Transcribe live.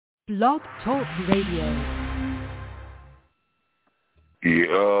Blog Talk Radio.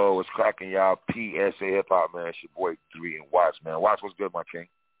 Yo, what's cracking, y'all? PSA Hip Hop, man. It's your boy 3 and Watts, man. Watts, what's good, my king?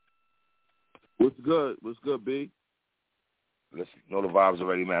 What's good? What's good, B? Let's know the vibes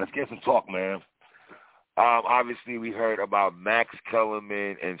already, man. Let's get some talk, man. Obviously, we heard about Max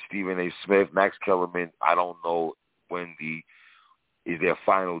Kellerman and Stephen A. Smith. Max Kellerman, I don't know when is their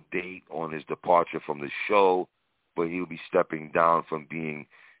final date on his departure from the show, but he'll be stepping down from being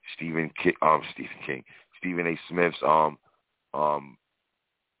Stephen A. Smith's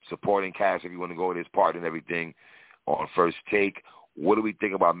supporting cast, if you want to go with his part and everything, on First Take. What do we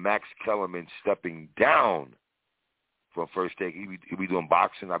think about Max Kellerman stepping down from First Take? He'll be doing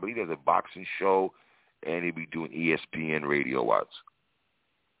boxing. I believe there's a boxing show, and he'll be doing ESPN radio, Watts.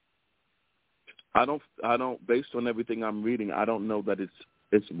 I don't. Based on everything I'm reading, I don't know that it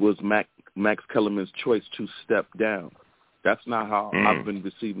was Max Kellerman's choice to step down. That's not how I've been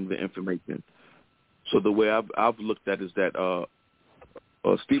receiving the information. So the way I've looked at it is that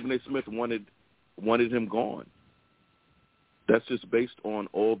Stephen A. Smith wanted him gone. That's just based on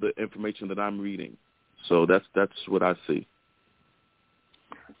all the information that I'm reading. So that's what I see.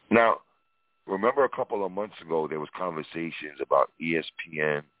 Now, remember a couple of months ago there was conversations about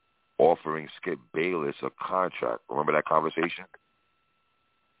ESPN offering Skip Bayless a contract. Remember that conversation?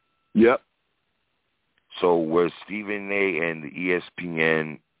 Yep. So were Stephen A. and the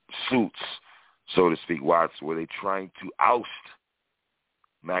ESPN suits, so to speak, Watts, were they trying to oust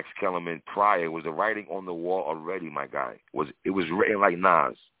Max Kellerman prior? Was the writing on the wall already, my guy? It was written like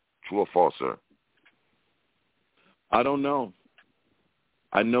Nas? True or false, sir? I don't know.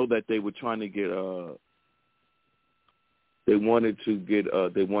 I know that they were trying to get they wanted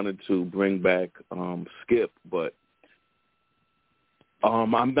to bring back Skip, but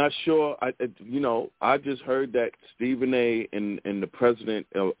I'm not sure. I just heard that Stephen A. and the president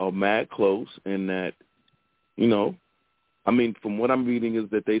are mad close, and that, from what I'm reading is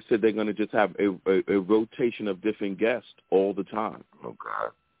that they said they're going to just have a rotation of different guests all the time. Oh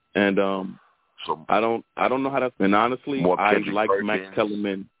God! And so I don't know how to. And honestly, I like Perkins. Max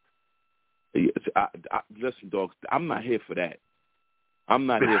Kellerman. Listen, dogs, I'm not here for that. I'm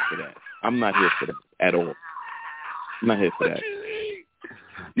not here for that at all. I'm not here for that.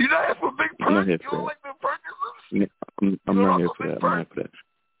 You're not here for Big Perkins? I'm not here for you don't that. like Big Perkins? I'm not here for that. I'm not here for that.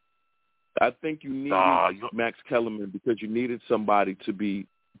 I think you needed Max Kellerman because you needed somebody to be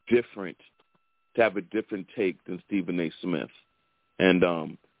different, to have a different take than Stephen A. Smith. And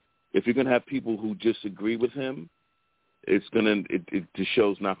if you're going to have people who disagree with him, the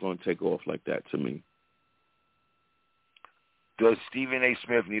show's not going to take off like that to me. Does Stephen A.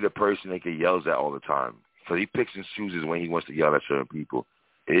 Smith need a person that he yells at all the time? So he picks and chooses when he wants to yell at certain people.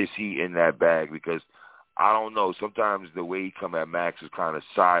 Is he in that bag? Because I don't know. Sometimes the way he come at Max is kind of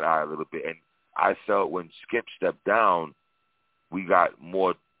side-eye a little bit. And I felt when Skip stepped down, we got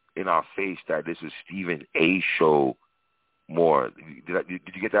more in our face that this is Stephen A. show more. Did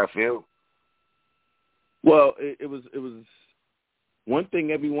you get that feel? Well, it was one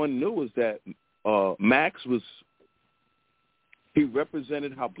thing everyone knew was that Max he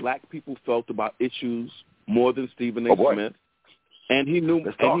represented how black people felt about issues more than Stephen A. Smith, and he knew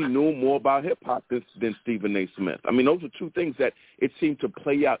more about hip hop than Stephen A. Smith. Those are two things that it seemed to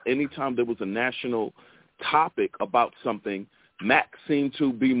play out anytime there was a national topic about something. Max seemed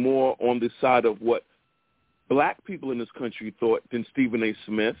to be more on the side of what black people in this country thought than Stephen A.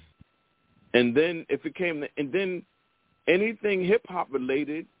 Smith. And then anything hip hop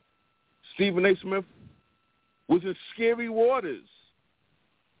related, Stephen A. Smith was in scary waters.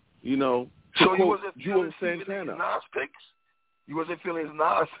 So you wasn't feeling Santana. Nas picks? You wasn't feeling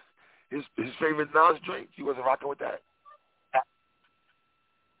his favorite Nas drink? You wasn't rocking with that?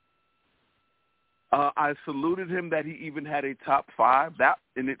 I saluted him that he even had a top 5. That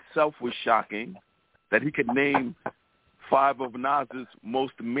in itself was shocking, that he could name 5 of Nas's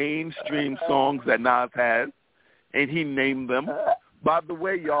most mainstream songs that Nas has, and he named them. By the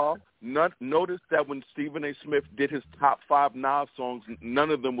way, y'all, notice that when Stephen A. Smith did his top 5 Nas songs, none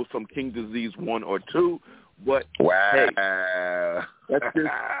of them was from King Disease 1 or 2. But wow, hey,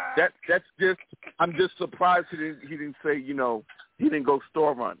 that's just. I'm just surprised he didn't say, he didn't go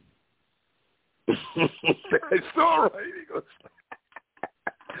store run. Store run.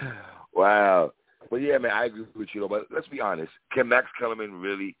 Wow. But yeah, man, I agree with you. But let's be honest. Can Max Kellerman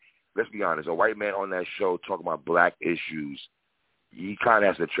really? Let's be honest. A white man on that show talking about black issues, he kind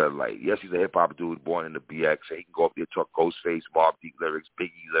of has to tread light. Yes, he's a hip hop dude born in the BX. So he can go up there, talk Ghostface, Mobb Deep lyrics,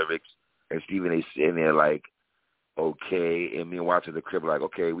 Biggie lyrics, and Stephen A. sitting there like, okay, and me and watching the crib like,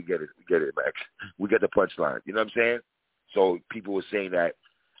 okay, we get it, Max. We get the punchline. You know what I'm saying? So people were saying that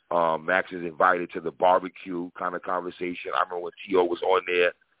Max is invited to the barbecue kind of conversation. I remember when T.O. was on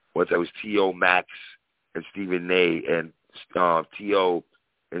there. Once it was T.O., Max, and Stephen A. And T.O.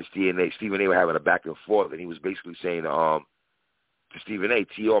 and Stephen A. were having a back and forth, and he was basically saying to Stephen A.,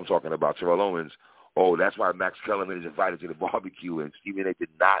 T.O. I'm talking about, Terrell Owens, oh, that's why Max Kellerman is invited to the barbecue, and Stephen A. did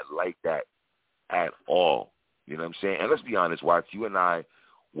not like that at all. You know what I'm saying? And let's be honest, Watts, you and I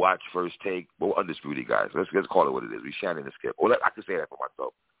watch First Take, but we're undisputed guys. Let's call it what it is. We Shannon and Skip. Or I can say that for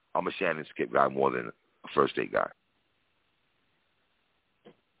myself. I'm a Shannon and Skip guy more than a First Take guy.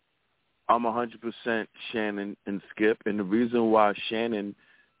 I'm 100% Shannon and Skip, and the reason why Shannon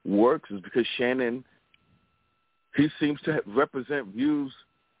works is because Shannon, he seems to represent views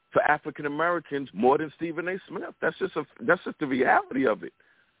for African Americans more than Stephen A. Smith. That's just the reality of it.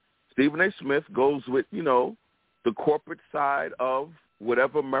 Stephen A. Smith goes with, the corporate side of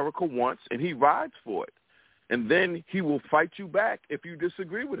whatever America wants, and he rides for it. And then he will fight you back if you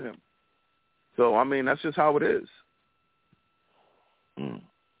disagree with him. So, I mean, that's just how it is. All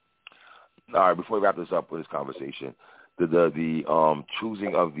right, before we wrap this up with this conversation, the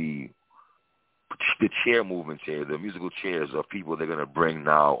choosing of the chair movements here, the musical chairs of people they're going to bring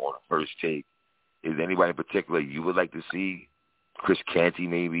now on First Take, is anybody in particular you would like to see? Chris Canty,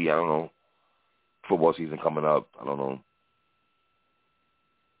 maybe? I don't know. Football season coming up. I don't know.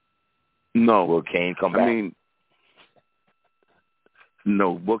 No. Will Kane come back? I mean,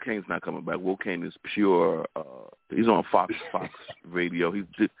 no, Will Kane's not coming back. Will Kane is pure. He's on Fox Radio.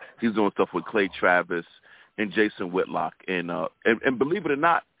 He's doing stuff with Clay Travis and Jason Whitlock, and believe it or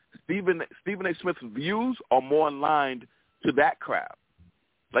not, Stephen A. Smith's views are more aligned to that crowd.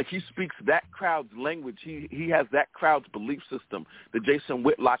 Like, he speaks that crowd's language. He has that crowd's belief system. The Jason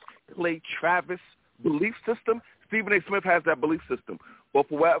Whitlock, Clay Travis belief system. Stephen A. Smith has that belief system. But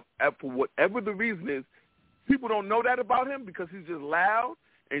for whatever the reason is, people don't know that about him because he's just loud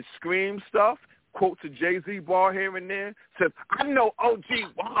and screams stuff, quotes a Jay-Z bar here and there, says, I know OG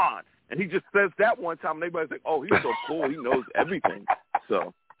Juan. And he just says that one time, and everybody's like, oh, he's so cool. He knows everything.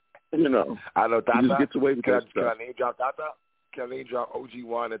 So, I know Tata. He just gets away with that stuff. Can I name drop Tata? Can I name drop OG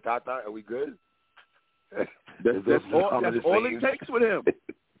Juan and Tata? Are we good? That's all it takes with him.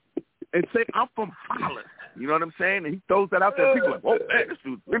 And say, I'm from Holland. You know what I'm saying? And he throws that out there. People are like, oh, man, this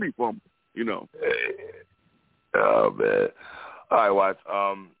dude's really from, Oh, man. All right, Watts.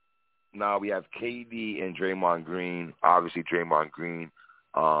 Now we have KD and Draymond Green. Obviously, Draymond Green.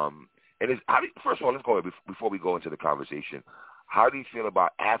 First of all, let's go before we go into the conversation. How do you feel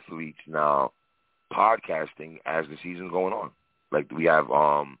about athletes now podcasting as the season's going on? Like, we have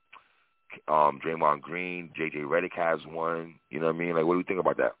Draymond Green, JJ Redick has one. You know what I mean? Like, what do you think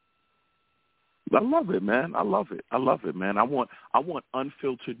about that? I love it, man. I love it, man. I want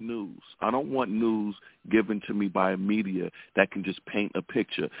unfiltered news. I don't want news given to me by a media that can just paint a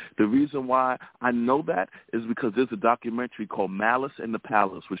picture. The reason why I know that is because there's a documentary called Malice in the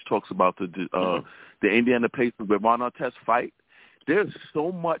Palace, which talks about the Indiana Pacers with Ron Artest fight. There's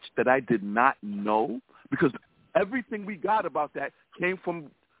so much that I did not know because everything we got about that came from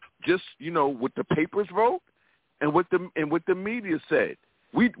just, what the papers wrote and what the media said.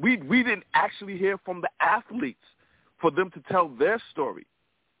 We didn't actually hear from the athletes for them to tell their story.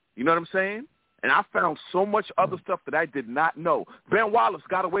 You know what I'm saying? And I found so much other stuff that I did not know. Ben Wallace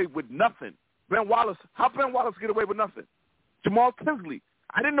got away with nothing. How Ben Wallace get away with nothing? Jamal Tinsley.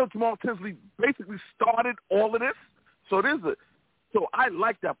 I didn't know Jamal Tinsley basically started all of this. So I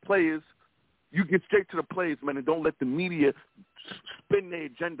like that players, you get straight to the players, man, and don't let the media spin their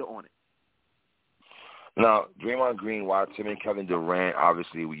agenda on it. Now, Draymond Green, Watts, him and Kevin Durant,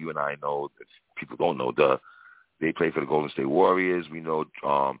 obviously, you and I know, if people don't know, they play for the Golden State Warriors. We know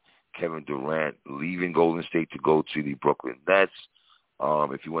Kevin Durant leaving Golden State to go to the Brooklyn Nets.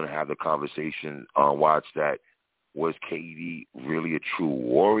 If you want to have the conversation, Watts, that was KD really a true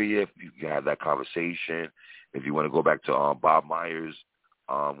warrior? If you can have that conversation. If you want to go back to Bob Myers,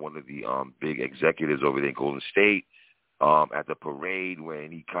 one of the big executives over there in Golden State, at the parade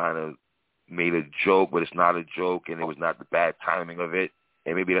when he kind of made a joke, but it's not a joke, and it was not the bad timing of it.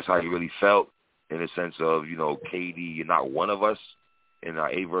 And maybe that's how he really felt in the sense of, KD, you're not one of us. In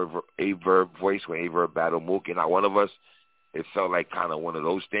our Averb voice, when Averb battled Mook, you're not one of us. It felt like kind of one of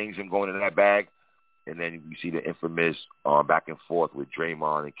those things, him going in that bag. And then you see the infamous back and forth with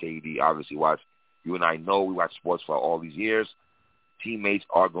Draymond and KD. Obviously, you and I know we watch sports for all these years. Teammates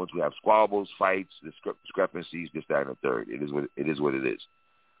are going to have squabbles, fights, discrepancies, this, that, and the third. It is what it is.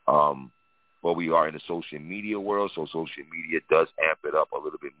 But we are in the social media world, so social media does amp it up a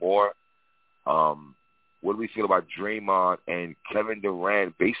little bit more. What do we feel about Draymond and Kevin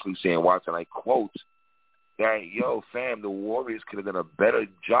Durant basically saying, Watson, I quote, that, yo, fam, the Warriors could have done a better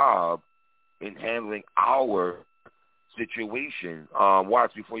job in handling our situation.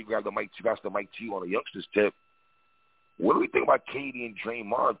 Watch, before you grab the mic, you got the mic to you on the youngsters tip. What do we think about KD and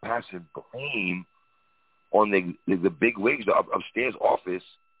Draymond passing blame on the big wigs, the upstairs office,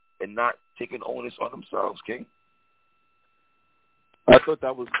 and not taking onus on themselves, King? I thought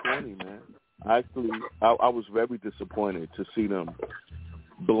that was corny, man. Actually, I was very disappointed to see them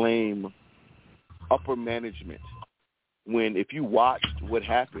blame upper management when, if you watched what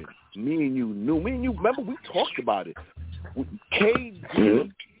happened, me and you, remember we talked about it.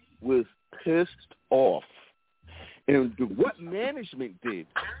 KD was pissed off. And what management did,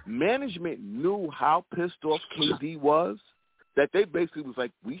 management knew how pissed off KD was, that they basically was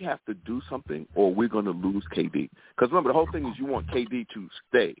like, we have to do something or we're going to lose KD. Because remember, the whole thing is you want KD to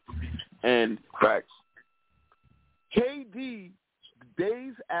stay. And facts. KD,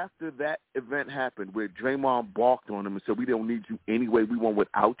 days after that event happened where Draymond balked on him and said, we don't need you anyway, we won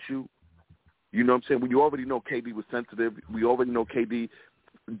without you. You know what I'm saying? When you already know KD was sensitive, we already know KD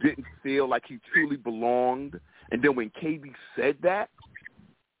didn't feel like he truly belonged. And then when KD said that,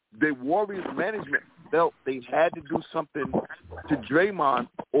 the Warriors management felt they had to do something to Draymond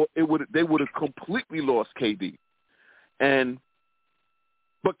or they would have completely lost KD.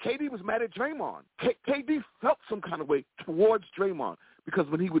 But KD was mad at Draymond. KD felt some kind of way towards Draymond because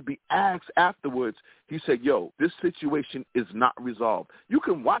when he would be asked afterwards, he said, yo, this situation is not resolved. You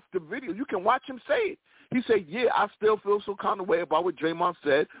can watch the video. You can watch him say it. He said, yeah, I still feel some kind of way about what Draymond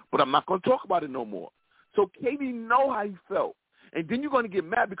said, but I'm not going to talk about it no more. So KD know how he felt. And then you're going to get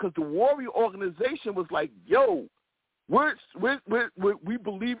mad because the Warrior organization was like, yo, we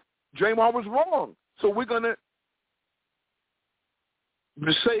believe Draymond was wrong. So we're going to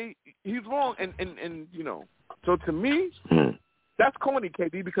say he's wrong. And you know, so to me, that's corny,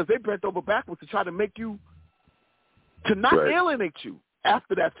 KD, because they bent over backwards to try to make you, to not alienate you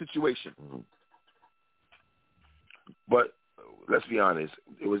after that situation. But let's be honest,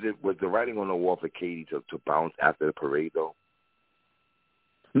 was the writing on the wall for KD to bounce after the parade, though?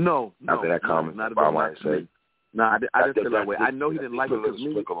 No. After that comment, not about what I said. No, I didn't feel that way. I know he didn't like it.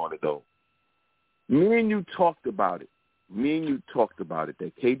 On it, though. Me and you talked about it.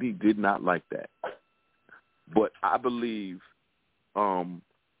 That KD did not like that. But I believe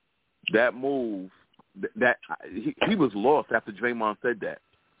that move, that he was lost after Draymond said that.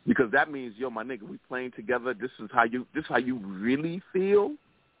 Because that means, yo, my nigga, we playing together. This is how you really feel.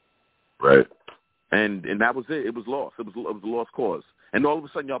 Right. And that was it. It was lost. It was a lost cause. And all of a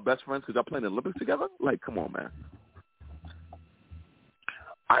sudden, y'all best friends because y'all playing the Olympics together? Like, come on, man.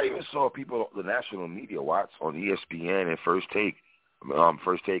 I even saw people, the national media, watch on ESPN and First Take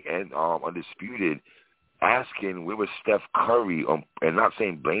and Undisputed, asking where was Steph Curry, and not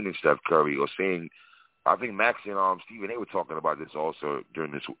saying blaming Steph Curry or saying, I think Max and Stephen, they were talking about this also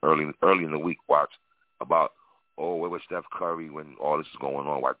during this early in the week watch about, where was Steph Curry when all this is going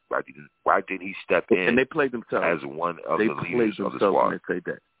on? Why did he step in? And they played themselves as one of the leaders of the squad. When they say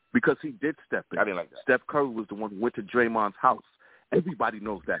that. Because he did step in. I didn't like that. Steph Curry was the one who went to Draymond's house. Everybody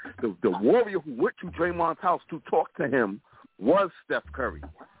knows that. The Warrior who went to Draymond's house to talk to him was Steph Curry.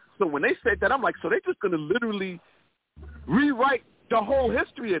 So when they said that, I'm like, so they're just going to literally rewrite the whole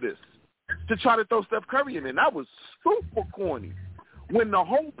history of this to try to throw Steph Curry in. And that was super corny. When the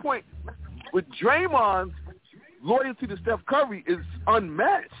whole point with Draymond's loyalty to Steph Curry is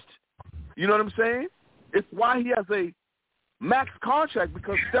unmatched. You know what I'm saying? It's why he has a max contract,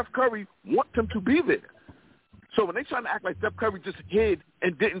 because Steph Curry wants him to be there. So when they trying to act like Steph Curry just hid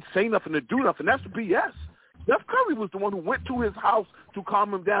and didn't say nothing or do nothing, that's BS. Steph Curry was the one who went to his house to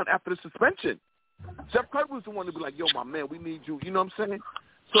calm him down after the suspension. Steph Curry was the one to be like, yo, my man, we need you. You know what I'm saying?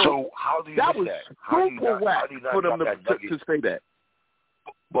 So how do you that miss was that? How do you not for them to say that.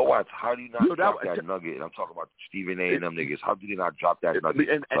 But what? How do you not drop that nugget? And I'm talking about Stephen A. and them niggas. How do you not drop that nugget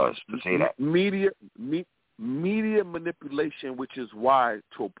to say that? Media manipulation, which is why,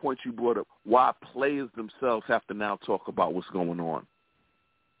 to a point you brought up, why players themselves have to now talk about what's going on.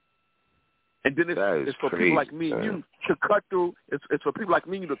 And then it's for people like me and you to cut through. It's for people like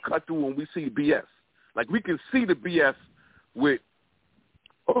me and you to cut through when we see BS. Like, we can see the BS with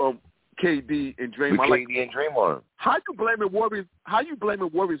KD and Draymond. And Draymond. How you blaming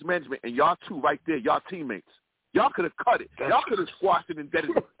Warriors management and y'all two right there, y'all teammates? Y'all could have cut it. Y'all could have squashed it and dead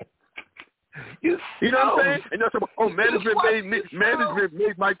it. You know what I'm saying? And you're saying, management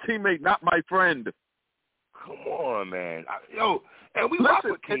made my teammate, not my friend. Come on, man. And we rock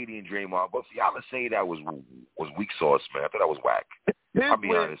with KD and Draymond, but for y'all to say that was weak sauce, man. I thought that was whack. I'll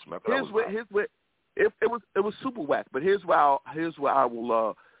be honest, man. It was super whack. But here's where I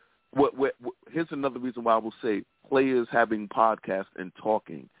will here's another reason why I will say players having podcasts and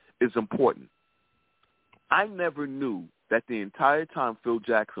talking is important. I never knew that the entire time Phil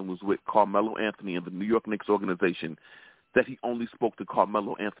Jackson was with Carmelo Anthony and the New York Knicks organization that he only spoke to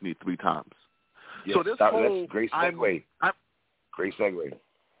Carmelo Anthony 3 times. Yes, so that's great segue. Great segue.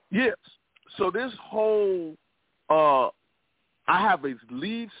 Yes. So this whole I have a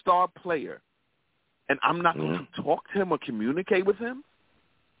lead star player, and I'm not going to talk to him or communicate with him?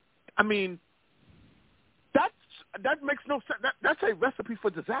 I mean, that makes no sense. That's a recipe for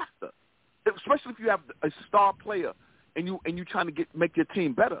disaster, especially if you have a star player and you trying to make your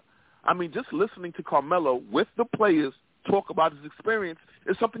team better. I mean, just listening to Carmelo with the players talk about his experience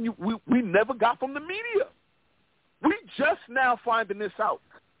is something we never got from the media. We just now finding this out.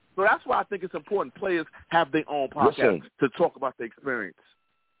 So that's why I think it's important players have their own podcast to talk about their experience.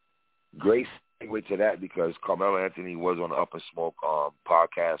 Great segue to that because Carmelo Anthony was on the Up and Smoke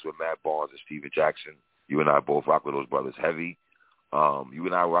podcast with Matt Barnes and Steven Jackson. You and I both rock with those brothers heavy. You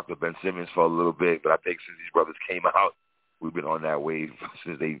and I rocked with Ben Simmons for a little bit, but I think since these brothers came out, we've been on that wave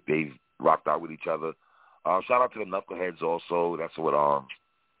since they've rocked out with each other. Shout out to the Knuckleheads also. That's what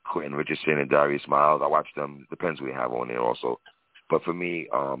Quentin Richardson and Darius Miles. I watch them. Depends who they have on there also. But for me,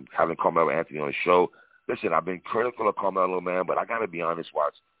 having Carmelo Anthony on the show, listen, I've been critical of Carmelo, man, but I got to be honest,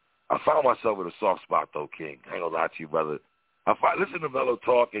 Watts. I found myself with a soft spot, though, King. I ain't going to lie to you, brother. Listen to Melo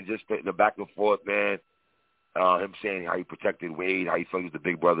talk and just the back and forth, man. Him saying how he protected Wade, how he felt he was the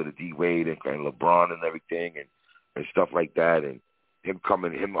big brother to D. Wade and LeBron and everything and stuff like that. And him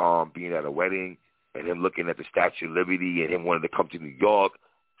being at a wedding and him looking at the Statue of Liberty and him wanting to come to New York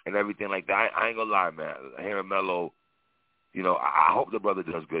and everything like that. I ain't going to lie, man. Hearing Melo, you know, I hope the brother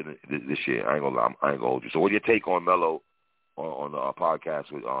does good this year. I ain't gonna lie. I ain't gonna hold you. So what's your take on Melo on the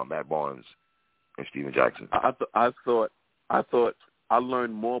podcast with Matt Barnes and Steven Jackson? I thought I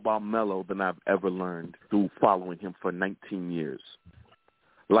learned more about Melo than I've ever learned through following him for 19 years.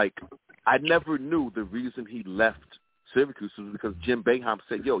 Like, I never knew the reason he left Syracuse was because Jim Boeheim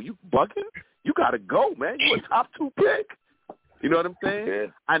said, yo, you bugging? You got to go, man. You a top 2 pick. You know what I'm saying? Yeah.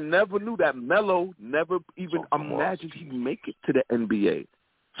 I never knew that Melo never even imagined he'd make it to the NBA.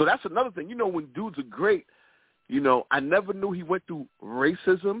 So that's another thing. You know, when dudes are great, you know, I never knew he went through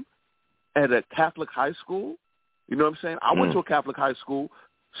racism at a Catholic high school. You know what I'm saying? I went to a Catholic high school,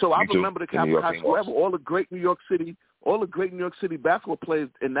 so I remember the Catholic high school. All the great New York City basketball players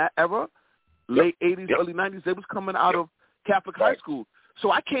in that era, late 80s, early 90s, they was coming out of Catholic high school.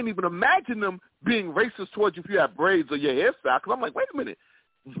 So I can't even imagine them being racist towards you if you have braids or your hairstyle. Because I'm like, wait a minute,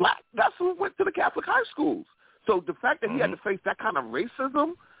 that's who went to the Catholic high schools. So the fact that he had to face that kind of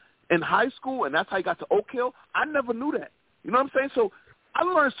racism in high school, and that's how he got to Oak Hill, I never knew that. You know what I'm saying? So I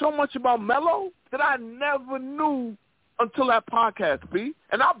learned so much about Melo that I never knew until that podcast, B.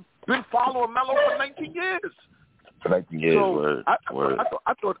 And I've been following Melo for 19 years. For 19 years, so I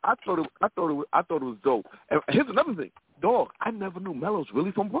thought it was dope. And here's another thing, dog. I never knew Melo's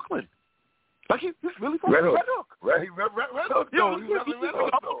really from Brooklyn. Like he's really from Red Hook. Red Hook.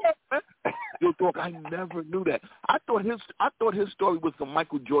 Yo, dog, I never knew that. I thought his story was the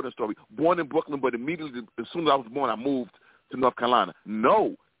Michael Jordan story. Born in Brooklyn, but immediately as soon as I was born, I moved to North Carolina.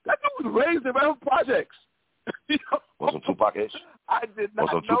 No, that dude was raised in Red Hook projects. Was some Tupac-ish? I did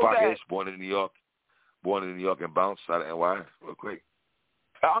not know Tupac-ish, that. Born in New York and bounced out of NY real quick.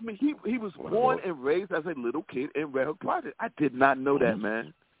 I mean, he was born and raised as a little kid in Red Hook project. I did not know that,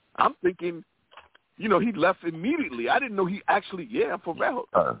 man. I'm thinking, you know, he left immediately. I didn't know he actually, I'm from Red Hook.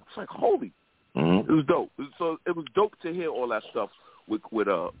 It's like, holy. It was dope. So it was dope to hear all that stuff with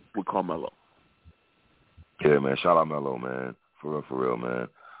Carmelo. Yeah, man. Shout out Melo, man. For real, man.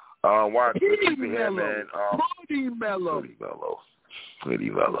 Why? Keep it here, man. Pretty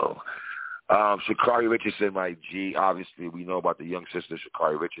Melo. Sha'Carri Richardson, my G. Obviously, we know about the young sister,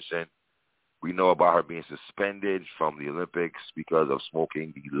 Sha'Carri Richardson. We know about her being suspended from the Olympics because of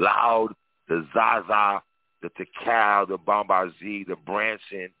smoking the Loud, the Zaza, the Tikal, the Bombazi, the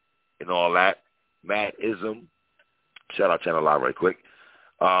Branson, and all that. Matt-ism. Shout out Channel Live right quick.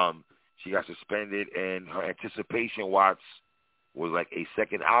 She got suspended, and her anticipation, Watts, was like a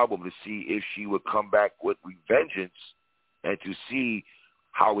second album to see if she would come back with Revengeance and to see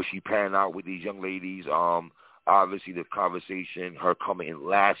how would she pan out with these young ladies. Obviously, the conversation, her coming in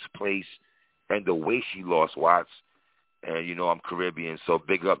last place, and the way she lost, Watts. And, you know, I'm Caribbean, so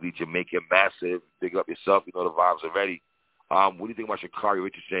big up the Jamaican Massive. Big up yourself. You know the vibes already. What do you think about Sha'Carri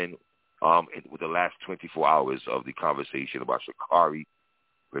Richardson with the last 24 hours of the conversation about Sha'Carri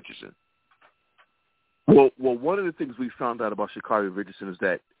Richardson? Well, one of the things we found out about Sha'Carri Richardson is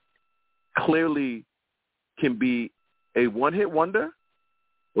that clearly can be a one-hit wonder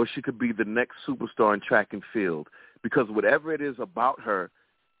or she could be the next superstar in track and field, because whatever it is about her,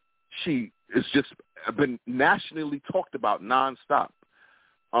 she has just been nationally talked about nonstop.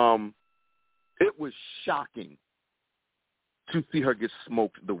 It was shocking to see her get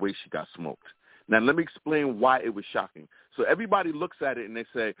smoked the way she got smoked. Now, let me explain why it was shocking. So everybody looks at it and they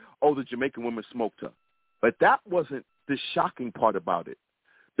say, oh, the Jamaican woman smoked her. But that wasn't the shocking part about it.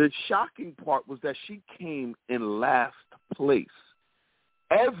 The shocking part was that she came in last place.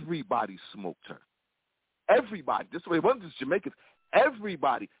 Everybody smoked her. Everybody. This way, it wasn't just Jamaicans.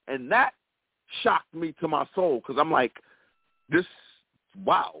 Everybody. And that shocked me to my soul, because I'm like,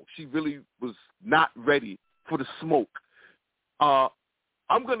 wow, she really was not ready for the smoke.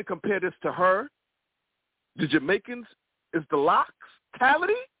 I'm going to compare this to her. The Jamaicans is the Locks,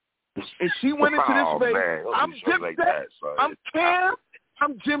 Tality, and she went into this race. Man. I'm Dipset, I'm Cam,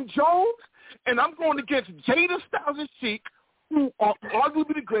 I'm Jim Jones, and I'm going against Jada, Styles, and Sheik, who are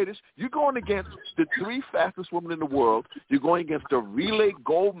arguably the greatest. You're going against the 3 fastest women in the world. You're going against the relay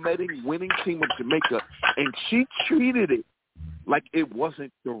gold medal winning team of Jamaica, and she treated it like it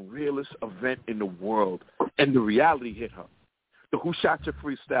wasn't the realest event in the world, and the reality hit her. The Who Shot Your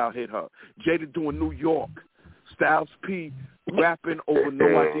freestyle hit her. Jada doing New York. Styles P rapping over No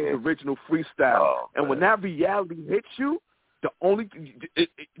ID's original freestyle. And when that reality hits you,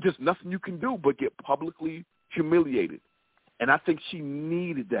 just nothing you can do but get publicly humiliated. And I think she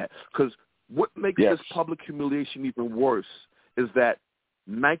needed that, because what makes this public humiliation even worse is that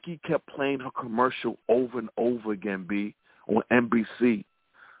Nike kept playing her commercial over and over again, B, on NBC.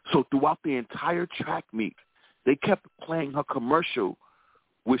 So throughout the entire track meet, they kept playing her commercial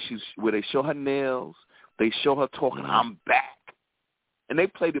where they show her nails, they show her talking, I'm back. And they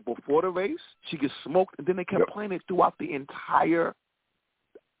played it before the race. She gets smoked, and then they kept playing it throughout the entire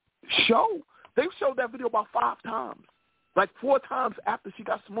show. They showed that video about 5 times, like 4 times after she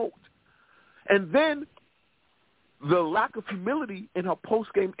got smoked. And then the lack of humility in her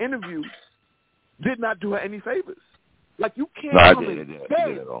post-game interview did not do her any favors. Like, you can't come in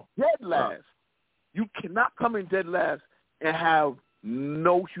dead last. You cannot come in dead last and have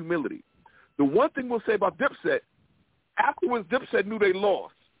no humility. The one thing we'll say about Dipset, afterwards Dipset knew they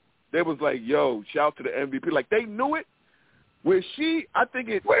lost. They was like, yo, shout to the MVP. Like, they knew it. Where I think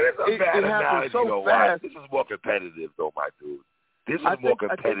it happened so fast. This is more competitive, though, my dude. This is more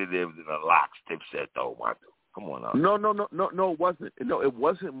competitive than a Locks Dipset, though, my dude. Come on now. No, it wasn't. No, it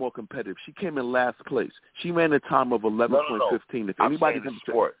wasn't more competitive. She came in last place. She ran a time of 11.15. If anybody's in the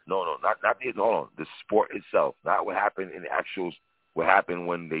sport, not the hold on. The sport itself, not what happened in the actuals. What happened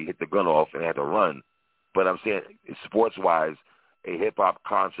when they hit the gun off and had to run. But I'm saying, sports-wise, a hip-hop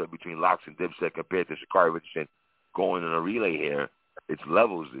concert between Locks and Dipset compared to Sha'Carri Richardson going in a relay here, it's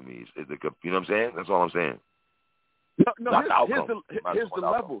levels to me. You know what I'm saying? That's all I'm saying. No, here's the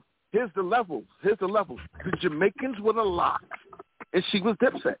level. Here's the levels. The Jamaicans were the Locks, and she was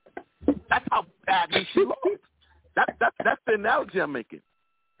Dipset. That's how badly she lost. That's the analogy I'm making.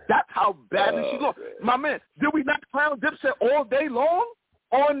 That's how badly she lost. My man, did we not clown Dipset all day long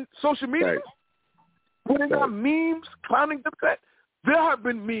on social media? Putting out memes, clowning Dipset? There have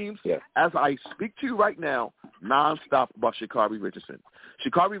been memes, as I speak to you right now, nonstop about Sha'Carri Richardson.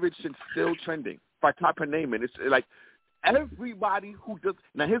 Sha'Carri Richardson still trending. If I type her name in, it's like everybody who does.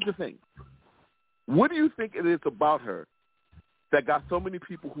 Now, here's the thing. What do you think it is about her that got so many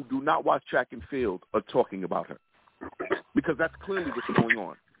people who do not watch track and field are talking about her? Because that's clearly what's going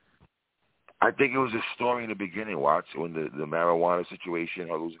on. I think it was a story in the beginning, Watts, when the marijuana situation,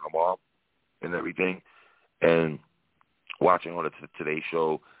 her losing her mom and everything, and watching on the Today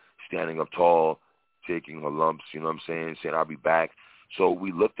Show, standing up tall, taking her lumps, you know what I'm saying I'll be back. So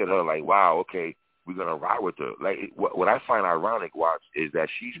we looked at her like, wow, okay, we're going to ride with her. Like, what I find ironic, Watts, is that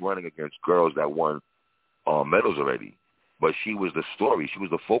she's running against girls that won medals already. But she was the story. She was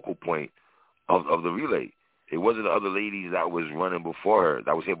the focal point of the relay. It wasn't the other ladies that was running before her,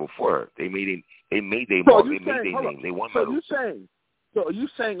 that was here before her. They made their mark. They made their name. They won medals. So are you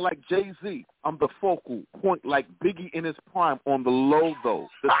saying like Jay-Z, I'm the focal point, like Biggie in his prime on the logo,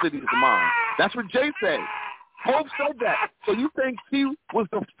 the city is mine? That's what Jay said. Hope said that. So you think he was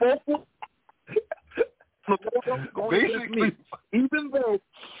the focal? Basically, even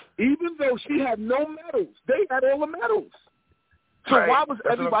though she had no medals, they had all the medals. So why was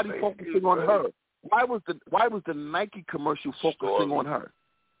everybody focusing on her? Why was the Nike commercial focusing on her?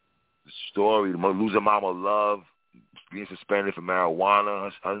 The story, losing mama love, being suspended for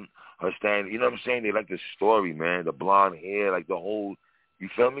marijuana, her stand. You know what I'm saying? They like the story, man. The blonde hair, like the whole. You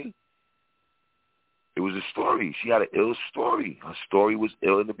feel me? It was a story. She had an ill story. Her story was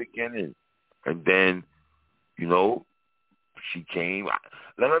ill in the beginning, and then, she came.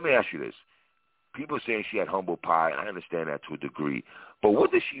 Let me ask you this. People saying she had humble pie, and I understand that to a degree. But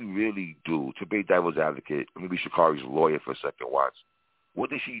what did she really do, to be devil's advocate? Maybe Sha'Carri's lawyer for a second, Watts. What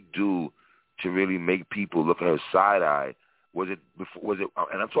did she do to really make people look at her side-eye? Was it,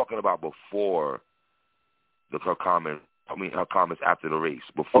 and I'm talking about before her comments after the race.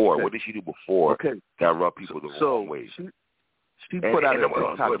 Before, okay. What did she do before that rubbed people the wrong way? She put out a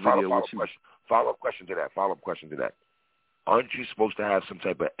TikTok video. Follow-up question to that. Aren't you supposed to have some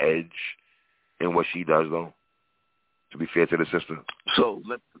type of edge in what she does, though, to be fair to the sister? So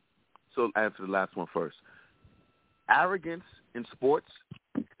I'll answer the last one first. Arrogance in sports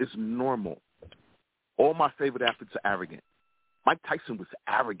is normal. All my favorite athletes are arrogant. Mike Tyson was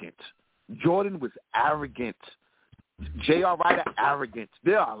arrogant. Jordan was arrogant. J.R. Ryder, arrogant.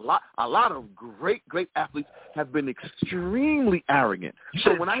 There are a lot of great athletes have been extremely arrogant.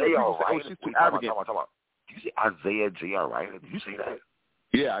 So when I hear people say, she's too arrogant. Did you say Isaiah J.R. Ryder? Did you say that?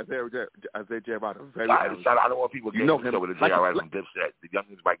 Yeah, Isaiah J.R. Ryder. I don't want people getting mixed up with the J.R. Ryder from Dipset. The young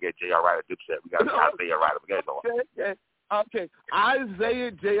niggas might get J.R. Ryder Dipset. We got Isaiah Ryder. Forget it. Okay.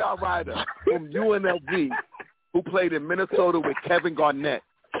 Isaiah J.R. Ryder from UNLV, who played in Minnesota with Kevin Garnett.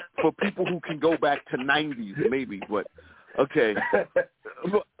 For people who can go back to 90s, maybe, but okay.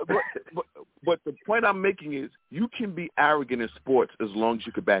 But the point I'm making is you can be arrogant in sports as long as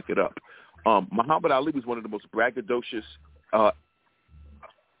you can back it up. Muhammad Ali was one of the most braggadocious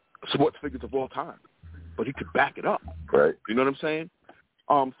sports figures of all time, but he could back it up. Right. You know what I'm saying?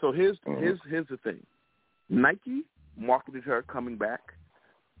 So here's the thing. Nike marketed her coming back.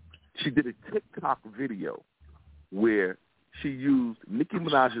 She did a TikTok video where she used Nicki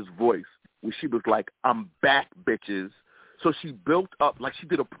Minaj's voice where she was like, "I'm back, bitches." So she built up, like she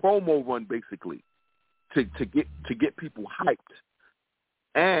did a promo run basically to get people hyped.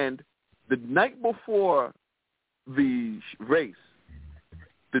 And the night before the race,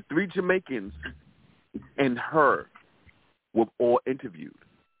 the 3 Jamaicans and her were all interviewed.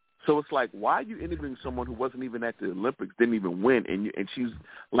 So it's like, why are you interviewing someone who wasn't even at the Olympics, didn't even win, and she's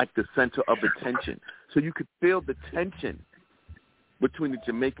like the center of attention? So you could feel the tension between the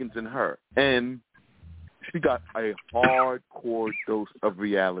Jamaicans and her. And she got a hardcore dose of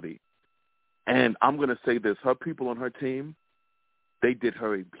reality. And I'm going to say this, her people on her team, they did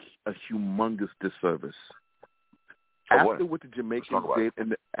her a humongous disservice. After what the Jamaicans did,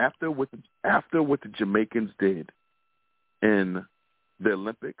 and after what the Jamaicans did in the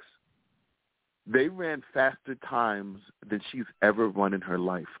Olympics, they ran faster times than she's ever run in her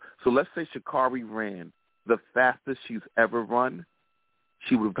life. So let's say Sha'Carri ran the fastest she's ever run,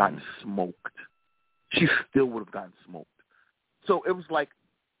 she would have gotten smoked. She still would have gotten smoked. So it was like,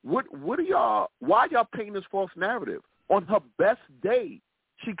 why are y'all painting this false narrative? On her best day,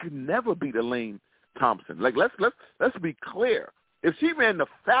 she could never beat Elaine Thompson. Like, let's be clear. If she ran the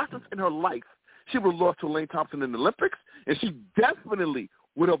fastest in her life, she would have lost to Elaine Thompson in the Olympics, and she definitely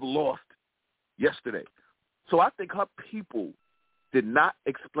would have lost yesterday. So I think her people did not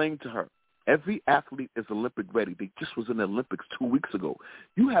explain to her, every athlete is Olympic ready. They just was in the Olympics 2 weeks ago.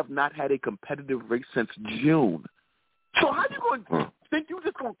 You have not had a competitive race since June. So how you going to think you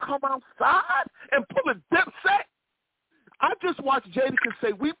just going to come outside and pull a Dipset? I just watched Jadakiss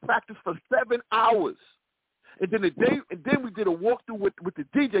say we practiced for 7 hours. And then we did a walkthrough with the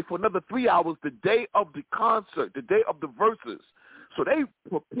DJ for another 3 hours the day of the concert, the day of the verses. So they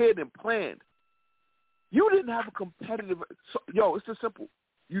prepared and planned. You didn't have a competitive – it's just simple.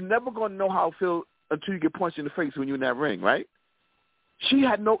 You're never going to know how it feels until you get punched in the face when you're in that ring, right? She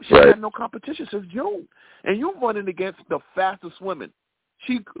had no competition since June. And you're running against the fastest women.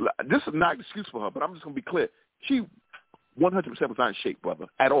 This is not an excuse for her, but I'm just going to be clear. She 100% was not in shape, brother,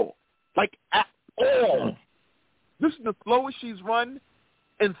 at all. Like, at all. This is the slowest she's run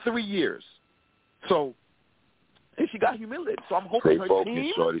in 3 years. So, and she got humiliated. So I'm hoping her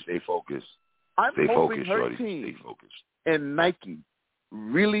team. Stay focused. I'm hoping her team and Nike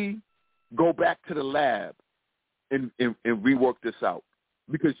really go back to the lab and rework this out,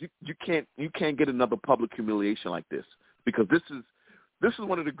 because you can't get another public humiliation like this, because this is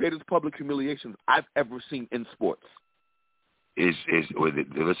one of the greatest public humiliations I've ever seen in sports.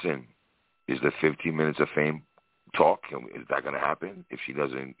 Listen, is the 15 minutes of fame talk? Is that going to happen if she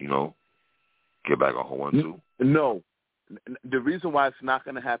doesn't, get back on her 1-2? No. The reason why it's not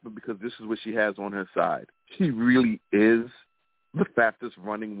going to happen, because this is what she has on her side. She really is the fastest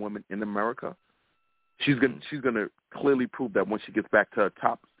running woman in America. She's gonna clearly prove that when she gets back to her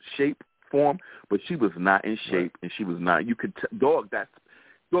top shape form. But she was not in shape, and she was not. You could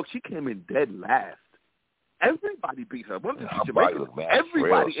she came in dead last. Everybody beat her.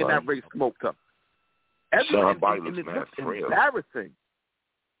 Everybody in that race smoked her. Her body looks it mad looked frail. embarrassing.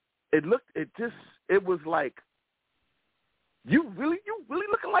 It was like, you really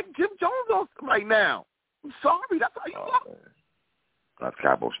looking like Jim Jones right now. I'm sorry, that's how you look. Man. That's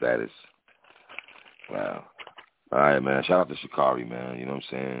capo status. Wow. All right, man. Shout out to Sha'Carri, man. You know what I'm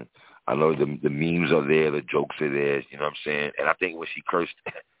saying? I know the memes are there, the jokes are there. You know what I'm saying? And I think when she cursed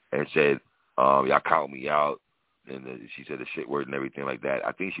and said, y'all count me out, and she said the shit word and everything like that,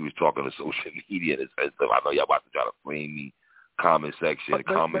 I think she was talking to social media and said stuff. I know y'all about to try to flame me, comment section,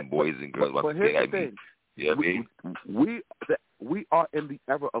 boys and girls about to get at me. You know what I mean? We are in the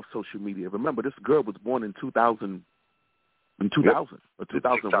era of social media. Remember, this girl was born in 2000 or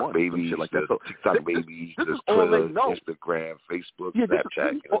 2001, babies, some shit like that. So TikTok babies, this is Twitter, all they know. Instagram, Facebook, yeah,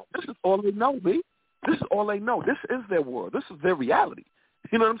 Snapchat. This is all they know, B. This is all they know. This is their world. This is their reality.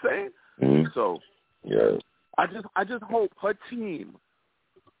 You know what I'm saying? Mm-hmm. So, yeah, I just hope her team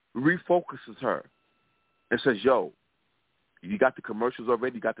refocuses her and says, "Yo, you got the commercials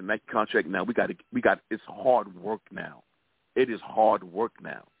already. You got the Nike contract now. We got. It's hard work now. It is hard work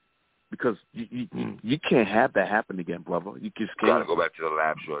now." Because you can't have that happen again, brother. You just can't. Got to go back to the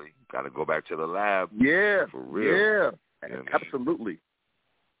lab, shorty. Got to go back to the lab. Yeah, for real. Yeah, absolutely.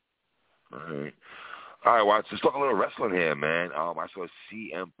 All right, Watts. Let's talk a little wrestling here, man. I saw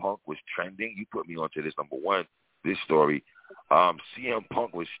CM Punk was trending. You put me onto this, number one, this story. CM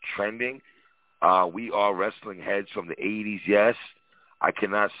Punk was trending. We are wrestling heads from the 80s, yes. I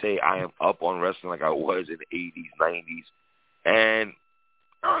cannot say I am up on wrestling like I was in the 80s, 90s, and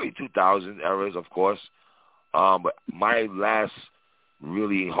early 2000 eras, of course. But my last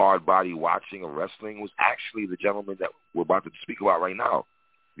really hard body watching of wrestling was actually the gentleman that we're about to speak about right now,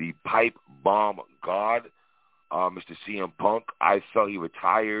 the Pipe Bomb God, Mr. CM Punk. I felt he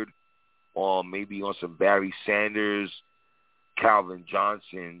retired maybe on some Barry Sanders, Calvin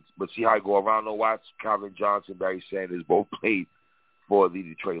Johnson. But see how I go around the watch? Calvin Johnson, Barry Sanders both played for the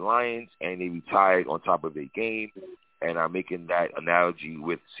Detroit Lions, and they retired on top of their game. And I'm making that analogy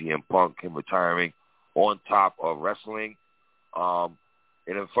with CM Punk, him retiring on top of wrestling.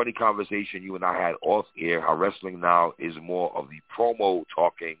 In a funny conversation you and I had off air, how wrestling now is more of the promo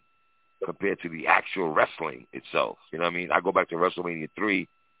talking compared to the actual wrestling itself. You know what I mean? I go back to WrestleMania 3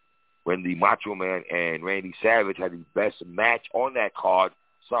 when the Macho Man and Randy Savage had the best match on that card.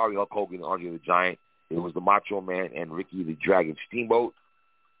 Sorry, Hulk Hogan and Andre the Giant. It was the Macho Man and Ricky the Dragon Steamboat.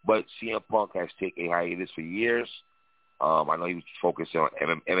 But CM Punk has taken a hiatus for years. I know he was focused on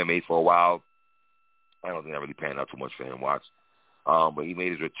MMA for a while. I don't think that really panned out too much for him, Watts. But he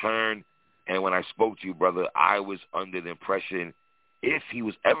made his return. And when I spoke to you, brother, I was under the impression if he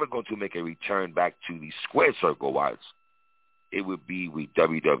was ever going to make a return back to the square circle, Watts, it would be with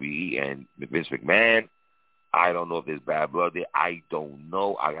WWE and Vince McMahon. I don't know if there's bad blood there. I don't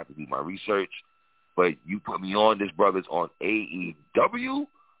know. I have to do my research. But you put me on this, brothers, on AEW,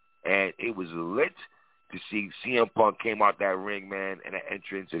 and it was lit to see CM Punk came out that ring, man, and an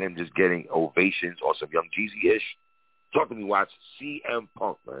entrance and him just getting ovations or some Young Jeezy-ish. Talk to me, Watch CM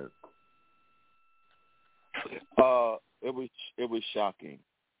Punk, man. It was shocking.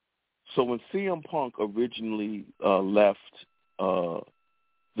 So when CM Punk originally left the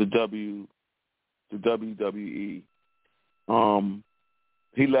WWE,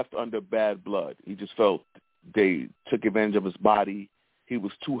 he left under bad blood. He just felt they took advantage of his body. He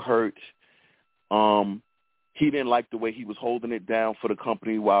was too hurt. He didn't like the way he was holding it down for the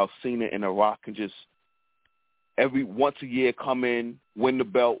company, while Cena and The Rock can just once a year come in, win the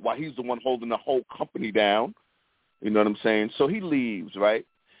belt, while he's the one holding the whole company down. You know what I'm saying? So he leaves, right?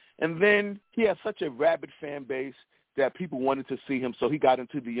 And then he had such a rabid fan base that people wanted to see him, so he got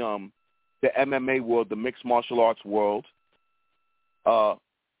into the MMA world, the mixed martial arts world. Got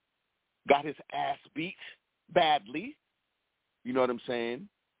his ass beat badly. You know what I'm saying?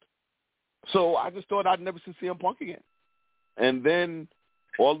 So I just thought I'd never see CM Punk again. And then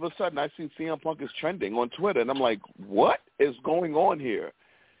all of a sudden I see CM Punk is trending on Twitter, and I'm like, what is going on here?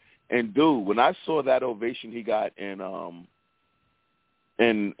 And dude, when I saw that ovation he got in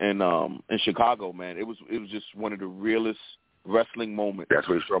Chicago, man, it was just one of the realest wrestling moments. That's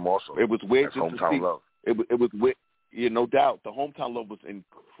where he's from also. It was weird. That's hometown love. It was weird. Yeah, no doubt. The hometown love was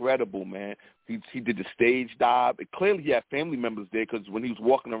incredible, man. He did the stage dive. Clearly, he had family members there because when he was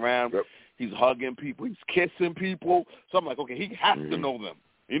walking around, he's hugging people, he's kissing people. So I'm like, okay, he has to know them.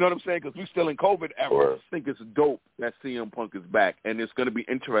 You know what I'm saying? Because we're still in COVID era. Sure. I think it's dope that CM Punk is back, and it's going to be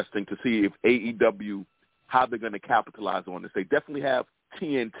interesting to see if AEW, how they're going to capitalize on this. They definitely have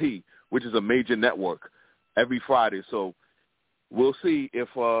TNT, which is a major network, every Friday. So we'll see if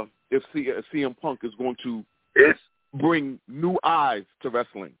CM Punk is going to bring new eyes to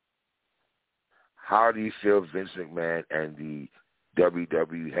wrestling. how do you feel Vince McMahon and the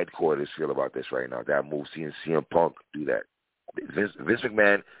WWE headquarters feel about this right now? That move, seeing CM Punk do that. Vince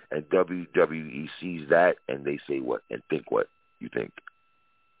McMahon and WWE sees that, and they say what and think what you think.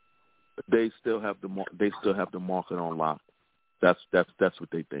 They still have the market on lock. That's what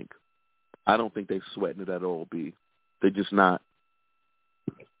they think. I don't think they're sweating it at all. They're just not.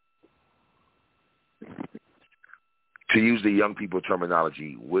 To use the young people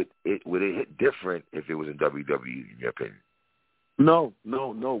terminology, would it hit different if it was in WWE, in your opinion? No,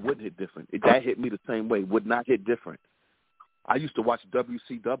 it wouldn't hit different. That hit me the same way. Would not hit different. I used to watch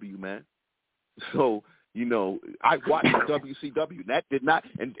WCW, man. So, I watched WCW. That did not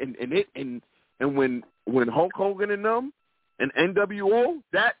and when Hulk Hogan and them and NWO,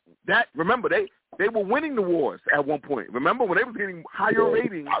 that remember they were winning the wars at one point. Remember when they was getting higher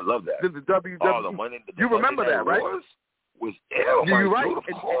ratings? I love that. Than the WWE. Oh, the money, you remember that, right? Was you're right.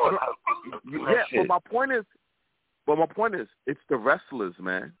 But my point is, it's the wrestlers,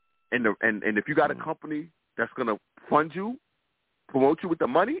 man. And if you got a company that's gonna fund you, promote you with the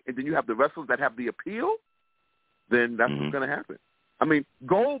money, and then you have the wrestlers that have the appeal, then that's what's gonna happen. I mean,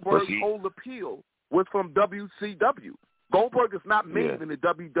 Goldberg's whole appeal was from WCW. Goldberg is not made in the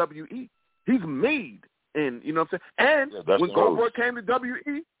WWE. He's made in, you know what I'm saying? And when Goldberg came to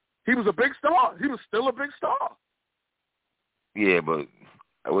WWE, he was a big star. He was still a big star. Yeah, but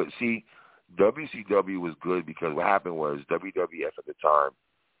see, WCW was good because what happened was WWF at the time,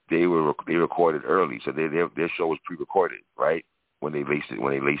 they recorded early, so their show was pre-recorded, right? When they laced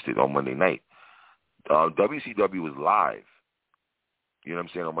it on Monday night. WCW was live. You know what I'm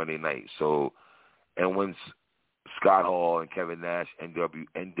saying, on Monday night. So, and when Scott Hall and Kevin Nash,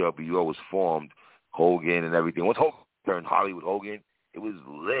 NWO was formed, Hogan and everything. Once Hogan turned Hollywood Hogan, it was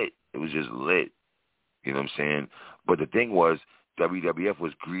lit. It was just lit. You know what I'm saying? But the thing was, WWF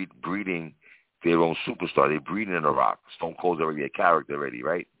was breeding their own superstar. They're breeding in The Rock. Stone Cold's already a character already,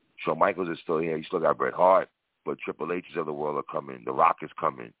 right? Shawn Michaels is still here. You still got Bret Hart, but Triple H's of the world are coming. The Rock is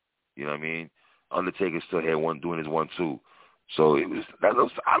coming. You know what I mean? Undertaker's still here, doing his 1-2. So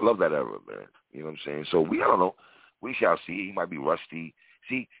I love that era, man. You know what I'm saying? So I don't know. We shall see. He might be rusty.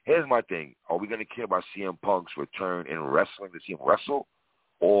 See, here's my thing. Are we going to care about CM Punk's return in wrestling to see him wrestle?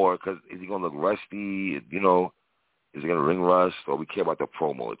 Or is he going to look rusty? Is he going to ring rust? Or we care about the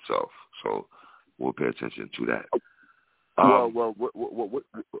promo itself? So we'll pay attention to that.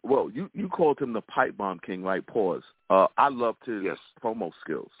 You called him the pipe bomb king, right? Pause. I loved his promo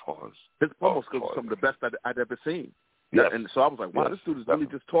skills. Pause. His promo skills were some of the best I'd ever seen. Yes. And so I was like, wow, this dude is really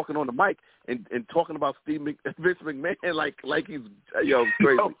just talking on the mic and talking about Vince McMahon like he's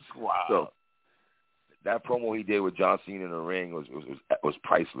crazy. Wow. So that promo he did with John Cena in the ring was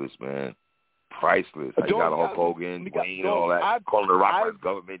priceless, man. Priceless. He got Hulk Hogan, Dwayne, and all that. Calling the Rock by his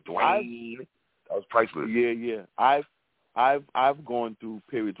government, Dwayne. That was priceless. Yeah. I've gone through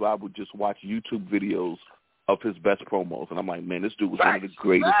periods where I would just watch YouTube videos of his best promos, and I'm like, man, this dude was one of the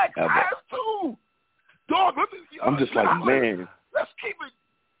greatest ever. I have to. Dog, I'm just like, man. Let's keep it.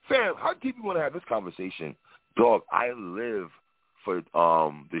 Fam, how deep you want to have this conversation? Dog, I live for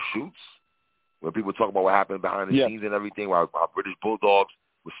the shoots where people talk about what happened behind the scenes and everything, while British Bulldogs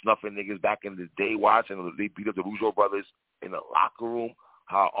were snuffing niggas back in the day watching. They beat up the Rougeau brothers in the locker room.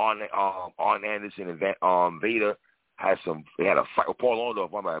 How Arn Anderson and Vader they had a fight with Paul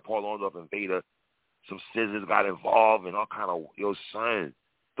Orndorff and Vader. Some scissors got involved and all kind of, son,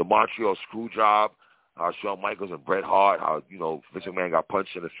 the Montreal Screwjob. How Shawn Michaels and Bret Hart, how, Vince McMahon got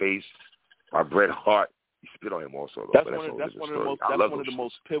punched in the face by Bret Hart. He spit on him also, though. That's one of the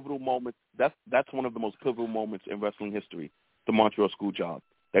most pivotal moments. That's one of the most pivotal moments in wrestling history. The Montreal Screwjob.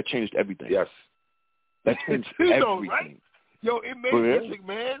 That changed everything. Yes. That changed everything. Right? It made Vince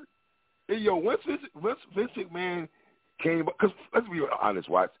McMahon. Once Vince McMahon came, because let's be honest,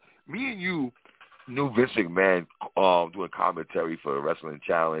 Watts. Me and you knew Vince McMahon doing commentary for Wrestling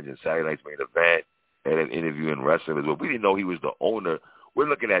Challenge and Saturday Night's Main Event. And an interview in wrestling as well. We didn't know he was the owner. We're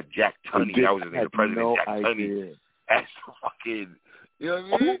looking at Jack Tunney. That was his name, the president, Jack Tunney. That's fucking, you know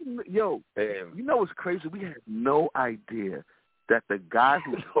what I mean? Damn. You know what's crazy? We had no idea that the guy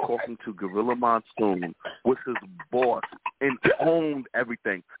who was talking to Gorilla Monsoon was his boss and owned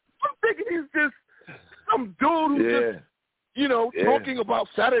everything. I'm thinking he's just some dude who's just, talking about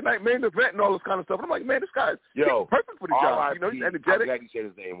Saturday Night Main Event and all this kind of stuff. And I'm like, man, this guy's perfect for the job. He's energetic. I'm glad you said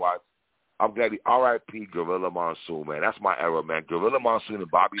his name, Watts. I'm glad R.I.P. Gorilla Monsoon, man. That's my era, man. Gorilla Monsoon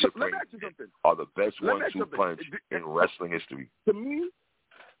and Bobby the Brain are the best 1-2 punch in wrestling history. To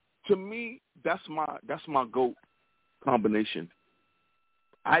me, that's my GOAT combination.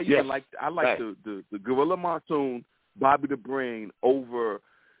 I like the Gorilla Monsoon, Bobby the Brain over,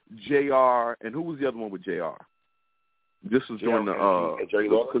 JR, and who was the other one with JR? This was during the Jerry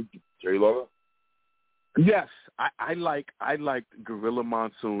Lawler. Jerry Lawler. Yes, I liked Gorilla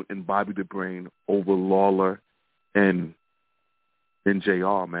Monsoon and Bobby the Brain over Lawler and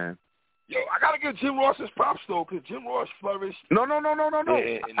JR, man. Yo, I gotta give Jim Ross his props though, because Jim Ross flourished. No. In the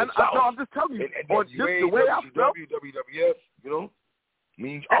I'm just telling you. Or just the way I felt. WWF, you know.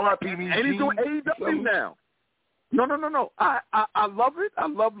 Means R.I.P. means and he's doing AEW now. No. I love it. I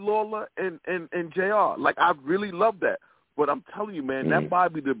love Lawler and JR. Like, I really love that. But I'm telling you, man, that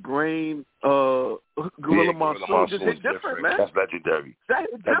Bobby the Brain, Gorilla Monsoon just hit different, man. That's legendary.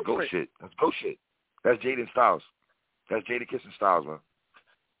 That's go shit. That's Jaden Styles. That's Jada Kissing Styles, man.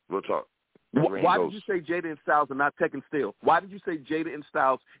 Real talk. Why did you say Jada and Styles and not Tekken Steel? Why did you say Jada and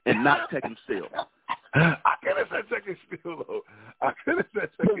Styles and not Tekken Steel? I could have said Tekken Steel, though. But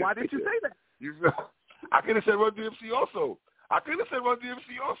why did you say that? I could have said Run DMC also.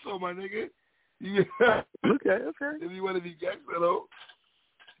 My nigga. Yeah. Okay. If you want to be gangster, though.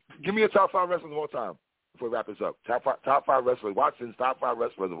 Give me a top 5 wrestlers of all time before we wrap this up. Top 5 wrestlers. Watson's top 5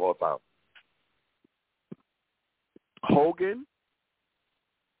 wrestlers of all time. Hogan,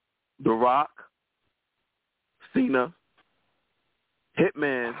 The Rock, Cena,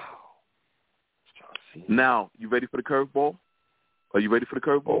 Hitman. Now, you ready for the curveball? Are you ready for the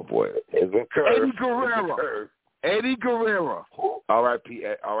curveball? Oh, boy. It's a curve. Eddie Guerrero. R.I.P.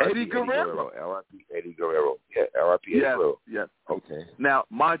 Eddie Guerrero. R.I.P. Eddie Guerrero. Yeah, R.I.P. Eddie Guerrero. Yes. Okay. Now,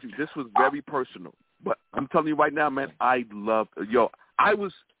 mind you, this was very personal. But I'm telling you right now, man, I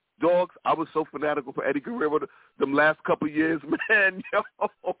was so fanatical for Eddie Guerrero them last couple of years, man. Yo,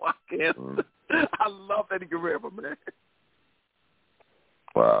 I can't. I love Eddie Guerrero, man.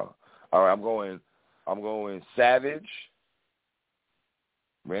 Wow. All right, I'm going Savage,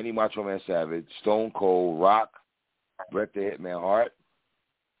 Randy Macho Man Savage, Stone Cold, Rock, Bret the Hitman Hart,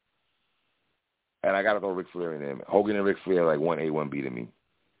 and I got to throw Ric Flair in there. Hogan and Ric Flair like 1A, 1B to me.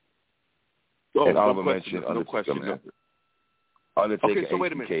 Oh, and honorable mention, no question. Man. Undertaker, okay, so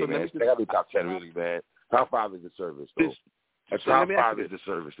wait a minute. So man. They got to be top 10, really, man. Top 5 is the service, though. Top 5 is the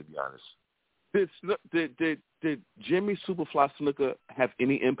service, to be honest. Did Jimmy Superfly Snuka have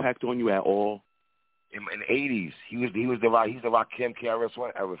any impact on you at all? In the 80s, he's the Rakim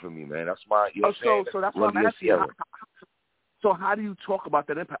KRS-One era for me, man. That's my, you know so that's what I'm asking. So how do you talk about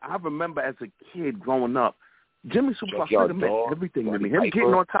that impact? I remember as a kid growing up, Jimmy Superfly Snuka meant everything to me. Him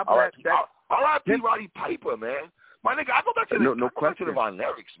getting on top of that. R.I.P. Roddy Piper, man. My nigga, I go back to the Von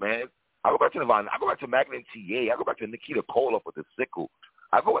Erichs, man. I go back to Magnum TA. I go back to Nikita Koloff with the sickle.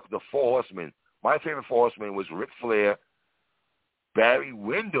 I go back to the Four Horsemen. My favorite Four Horsemen was Ric Flair, Barry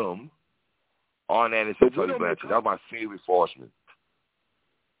Windham, Arn Anderson, Tony Blanchard. That was my favorite Four Horsemen.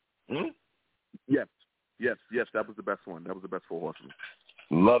 Yes, that was the best one. That was the best Four Horsemen.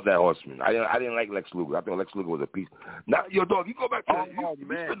 Love that Horseman. I didn't like Lex Luger. I think Lex Luger was a piece. Now, yo, dog, you go back to you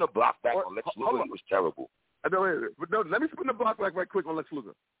spin the block back on Lex Luger. He was terrible. No, let me spin the block back right quick on Lex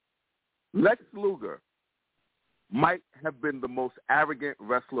Luger. Lex Luger might have been the most arrogant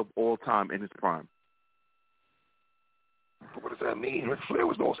wrestler of all time in his prime. What does that mean? Ric Flair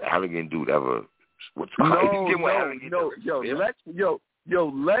was the most arrogant dude ever. Lex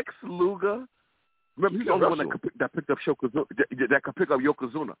Luger. Remember, he's the only one that picked up that could pick up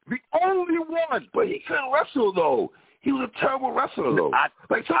Yokozuna. The only one. But he couldn't wrestle, though. He was a terrible wrestler, though. I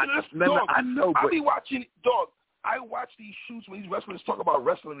know, but I be watching, dog. I watch these shoots when these wrestlers talk about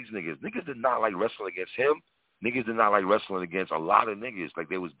wrestling these niggas. Niggas did not like wrestling against him. Niggas did not like wrestling against a lot of niggas. Like,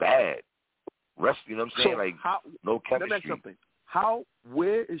 they was bad. Wrestling, you know what I'm saying? So like, no chemistry. Something.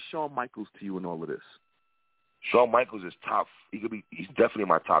 Where is Shawn Michaels to you in all of this? Shawn Michaels is top. He's definitely in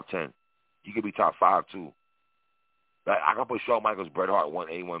my top 10. He could be top 5, too. Like, I can put Shawn Michaels, Bret Hart,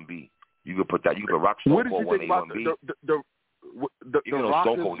 1A, 1B. You could put that. You could Rock Stone Cold, 1A, 1B. The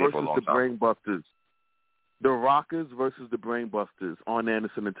Rockers versus the Brainbusters. The Rockers versus the Brainbusters. Arn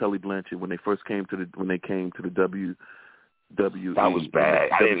Anderson and Tully Blanchard when they came to the WWE. That was bad.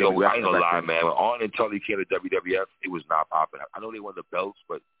 I ain't gonna lie, man. When Arn and Tully came to WWF, it was not popular. I know they won the belts,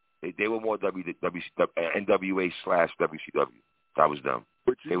 but they were more NWA/WCW. That was them.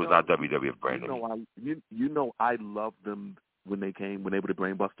 But it was not WWF brand. I loved them when they were the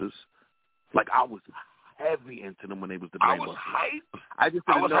Brainbusters. Like, I was heavy into them when they was the Brainbusters. I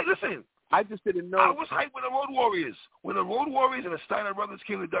was hype. Listen. I just didn't know. I was hyped when the Road Warriors. When the Road Warriors and the Steiner Brothers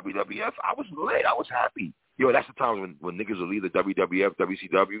came to WWF, I was lit. I was happy. Yo, that's the time when niggas would leave the WWF,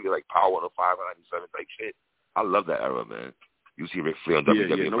 WCW, like Power 105 and 97 type shit. I love that era, man. You see Ric Flair on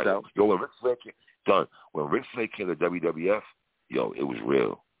WWF. No doubt. Yo, when Ric Flair came to WWF, yo, it was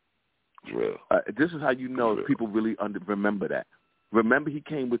real. It was real. This is how you know people really remember that. Remember he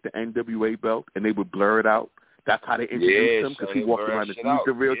came with the NWA belt, and they would blur it out. That's how they introduced him, because he walked around as he's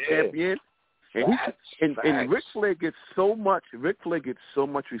the real champion. And Ric Flair gets so much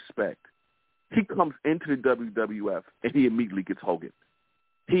respect. He comes into the WWF and he immediately gets Hogan.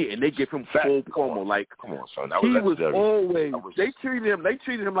 And they give him full promo. Like, come on, son. He was always. They treated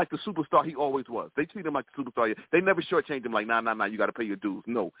him like the superstar he always was. They treated him like the superstar. They never shortchanged him like, nah, you got to pay your dues.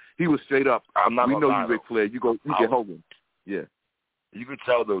 No, he was straight up. We know you, Ric Flair. You get Hogan. Yeah. You could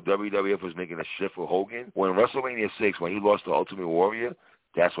tell though WWF was making a shift for Hogan when WrestleMania 6, when he lost to Ultimate Warrior.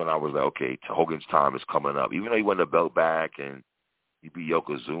 That's when I was like, okay, Hogan's time is coming up. Even though he won the belt back and he beat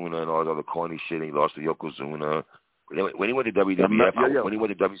Yokozuna and all that other corny shit, and he lost to Yokozuna. When he went to WWF, when he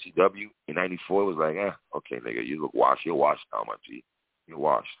went to WCW in '94, it was like, okay, nigga, you look washed. You're washed now, my G. You're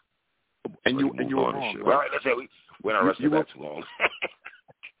washed. And you were wrong. Right? All right, let's say we're not wrestling back too long.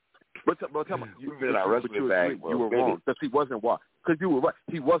 But tell me, you were wrong, because he wasn't washed. Because you were right.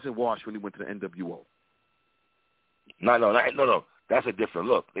 He wasn't washed when he went to the NWO. No. That's a different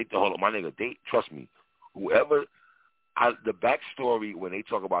look. Hold on, my nigga. Trust me. The backstory when they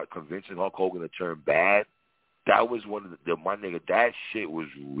talk about convincing Hulk Hogan to turn bad, that was one of my nigga. That shit was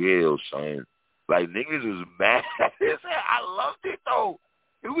real, son. Like, niggas was mad. I loved it though.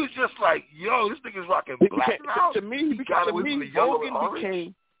 It was just like, yo, this nigga's rocking black now. To me,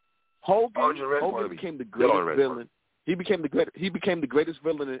 Hogan became the greatest villain. He became the greatest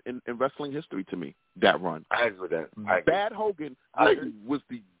villain in wrestling history to me. That run. I agree with that. Bad Hogan was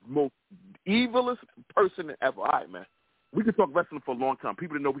the most evilest person ever. All right, man. We could talk wrestling for a long time.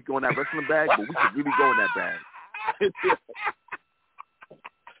 People didn't know we go in that wrestling bag, but we could really go in that bag.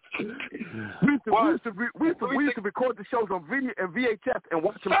 we used to record the shows on video and VHS and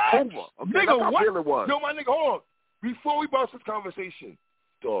watch them over. Okay, nigga, what? It was. Yo, my nigga, hold on. Before we bounce this conversation,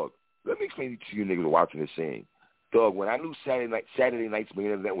 dog, let me explain to you niggas watching this saying. Dog, when I knew Saturday night's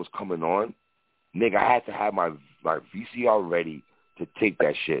main event was coming on, nigga, I had to have my VCR ready to take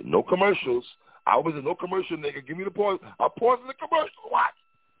that shit. No commercials. I was a no commercial nigga. Give me the pause. I'll pause in the commercials. Watch.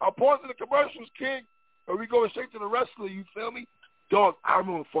 I'll pause in the commercials, king. Or we going straight to the wrestler. You feel me? Dog, I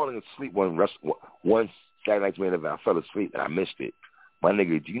remember falling asleep one Saturday night's main event. I fell asleep and I missed it. My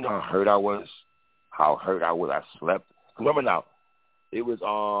nigga, do you know how hurt I was? How hurt I was? I slept. Remember now, it was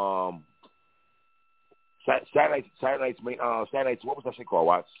Saturday night's what was that shit called,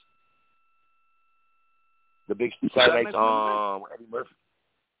 Watts? The big Saturday night's Eddie Murphy.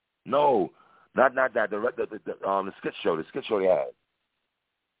 No, not that. The skit show. The skit show they had.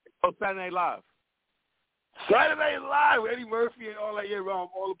 Oh, Saturday Night Live. Saturday Night Live with Eddie Murphy and all that. Yeah,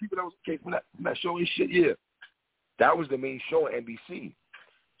 all the people that was from that show and shit. Yeah, that was the main show on NBC.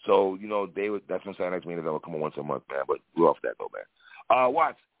 So that's when Saturday Night's main event would come on once a month, man. But we're off that though, man.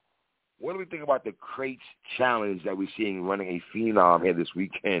 Watts. What do we think about the Crates Challenge that we're seeing running a phenom here this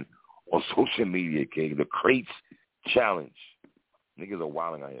weekend on social media, King? The Crates Challenge. Niggas are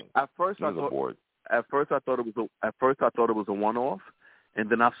wilding out here. At first, I thought it was a one-off, and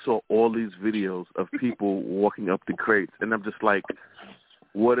then I saw all these videos of people walking up the crates, and I'm just like,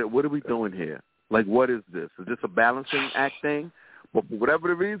 what are we doing here? Like, what is this? Is this a balancing act thing? But for whatever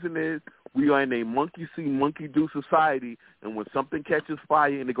the reason is, we are in a monkey see, monkey do society, and when something catches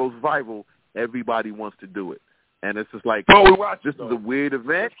fire and it goes viral, everybody wants to do it. And it's just like, this is a weird event.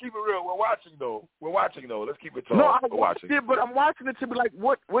 Let's keep it real. We're watching, though. Let's keep it tall. No, we're watching it, but I'm watching it to be like,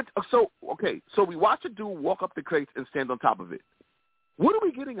 what? So we watch a dude walk up the crates and stand on top of it. What are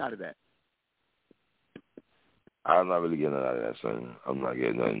we getting out of that? I'm not really getting out of that, son. I'm not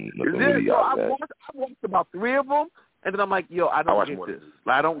getting nothing really out of that. I watched about 3 of them, and then I'm like, yo, I don't get this.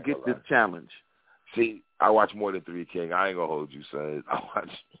 I don't get this challenge. See, I watch more than 3, King. I ain't going to hold you, son. I watch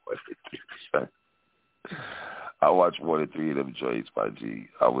more than 3, son. I watched more than 3 of them joints by G.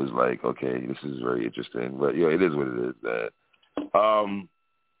 I was like, okay, this is very interesting. But, it is what it is, man.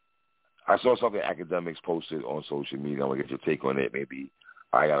 I saw something academics posted on social media. I'm going to get your take on it. Maybe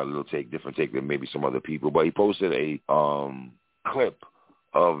I got a little different take than maybe some other people. But he posted a clip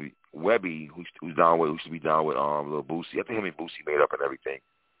of Webby, who used to be down with Lil Boosie. I think him and Boosie made up and everything.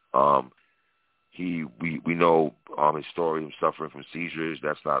 We know his story of suffering from seizures.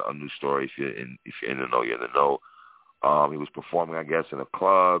 That's not a new story. If you're in the know, you're in the know. He was performing, I guess, in a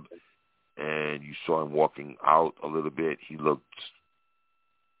club, and you saw him walking out a little bit. He looked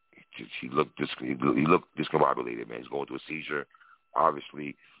discombobulated, man. He's going through a seizure,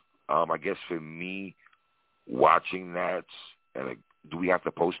 obviously. I guess for me, watching that, and do we have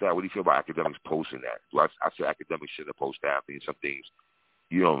to post that? What do you feel about academics posting that? I say academics shouldn't post that. I think some things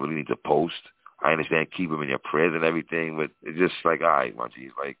you don't really need to post. I understand keep them in your prayers and everything, but it's just like, all right, my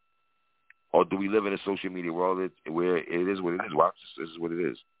G's, like, Or do we live in a social media world where it is what it is? Watch, this is what it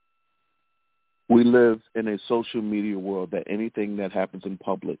is. We live in a social media world that anything that happens in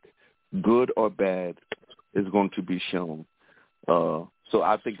public, good or bad, is going to be shown. So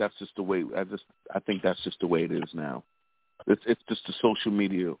I think that's just the way. I think that's just the way it is now. It's just the social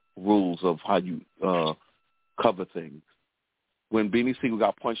media rules of how you cover things. When Beanie Siegel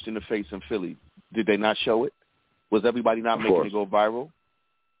got punched in the face in Philly, did they not show it? Was everybody not making it go viral?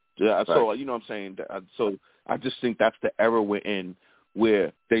 Yeah. Right. So you know what I'm saying. So I just think that's the era we're in,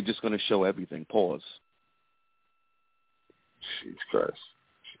 where they're just going to show everything. Pause. Jesus Christ.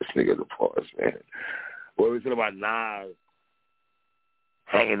 This nigga's a pause, man. What are we saying about Nas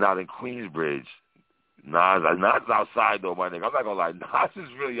hanging out in Queensbridge? Nas is outside, though, my nigga. I'm not going to lie. Nas is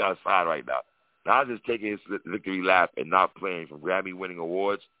really outside right now. Nas is taking his victory lap and not playing, from Grammy-winning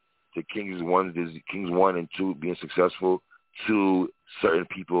awards to Kings 1 and 2 being successful, to certain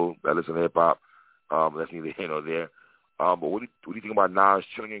people that listen to hip-hop. That's neither here nor there. But what do you think about Nas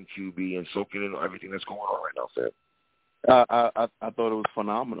chilling in QB and soaking in everything that's going on right now, Sam? I thought it was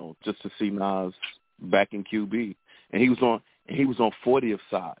phenomenal just to see Nas back in QB, and he was on 40th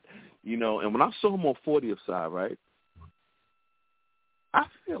side, you know. And when I saw him on 40th side, right, I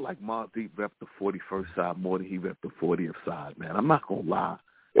feel like Mobb Deep repped the 41st side more than he repped the 40th side, man. I'm not gonna lie,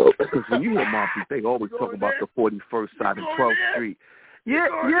 because when you hear Mobb Deep, they always talk about the 41st side and 12th Street. Yeah,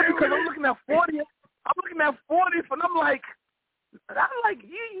 because I'm looking at 40th. I'm looking at 40th, and I'm like,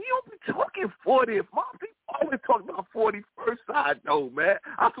 you don't be talking 40th. Mom, they always talk about 41st side, though, man.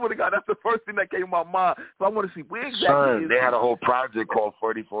 I swear to God, that's the first thing that came to my mind. So I want to see where exactly. They had a whole project called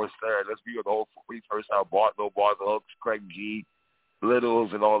 41st Third. Let's be on the whole 41st side. Bartlow, Hooks, Craig G,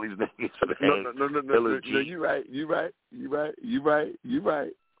 Littles, and all these niggas. No, you right.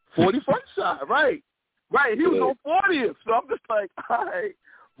 41st side, right. He was on 40th, so I'm just like, all right.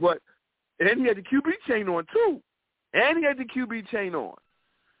 But, and he had the QB chain on, too.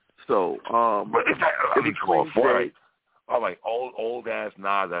 So, but is that, I mean, call for it. I'm like, old ass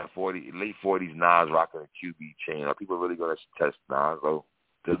Nas at 40, late 40s Nas rocking a QB chain. Are people really going to test Nas, though?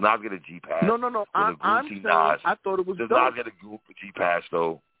 Does Nas get a G pass? No. I'm saying I thought it was dope. Does Nas get a G pass,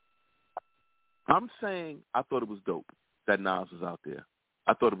 though? I'm saying I thought it was dope that Nas was out there.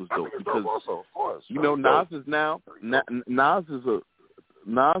 I thought it was dope because, also, of course, you know, Nas is now Nas is a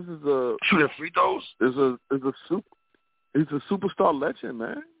shooting free throws. He's a superstar legend,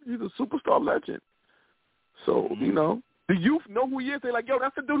 man. He's a superstar legend. So, you know, the youth know who he is. They're like, yo,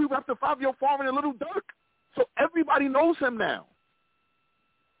 that's the dude who rapped the 5-year farm in a Little Dirk. So everybody knows him now.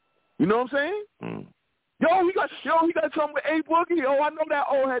 You know what I'm saying? Mm. Yo, he got something with A Boogie. Oh, I know that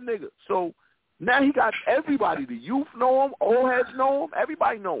old head nigga. So now he got everybody. The youth know him. Old heads know him.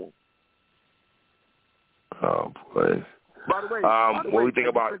 Everybody know him. Oh, boy. By the way, what do you think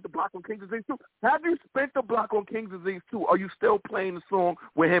about the block on King's Disease 2? Have you spent the block on King's Disease 2? Are you still playing the song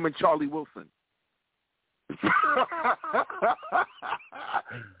with him and Charlie Wilson?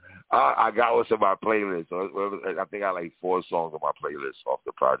 I got what's on my playlist. I think I like 4 songs on my playlist off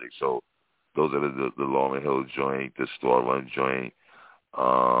the project. So those are the Lauryn Hill joint, the Store Run joint,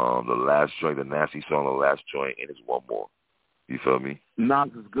 the last joint, the Nasty song, the last joint, and there's one more. You feel me? Nas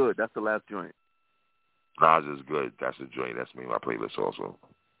is good. That's the last joint. Nas is good. That's the joint. That's me, my playlist also.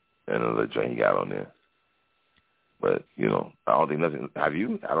 And another joint he got on there. But, you know, I don't think nothing. Have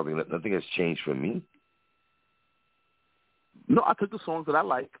you? I don't think nothing has changed for me. No, I took the songs that I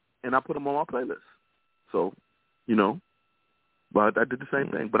like and I put them on my playlist. So, you know, but I did the same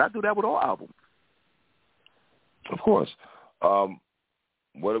thing. But I do that with all albums. Of course.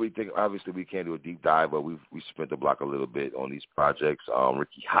 What do we think? Obviously, we can't do a deep dive, but we spent the block a little bit on these projects.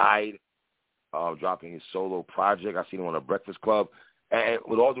 Ricky Hyde dropping his solo project. I seen him on The Breakfast Club. And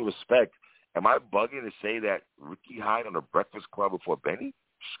with all due respect, am I bugging to say that Ricky Hyde on The Breakfast Club before Benny?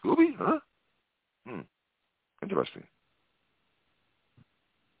 Scooby? Huh? Interesting.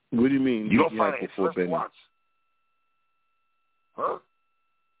 What do you mean? You don't find it before Benny? Huh?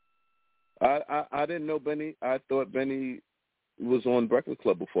 I didn't know Benny. I thought Benny was on Breakfast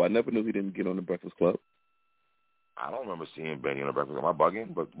Club before. I never knew he didn't get on The Breakfast Club. I don't remember seeing Benny on The Breakfast Club. Am I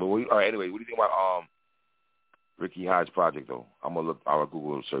bugging? But all right, anyway, what do you think about Ricky Hyde's project, though? I'll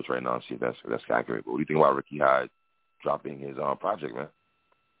Google a search right now and see if that's accurate. But what do you think about Ricky Hyde dropping his project, man?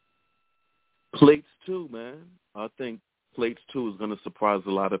 Plates 2, man. I think Plates 2 is going to surprise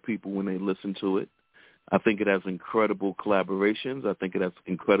a lot of people when they listen to it. I think it has incredible collaborations. I think it has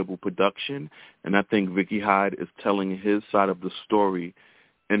incredible production. And I think Ricky Hyde is telling his side of the story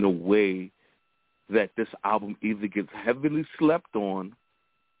in a way that this album either gets heavily slept on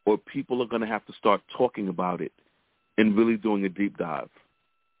or people are going to have to start talking about it and really doing a deep dive.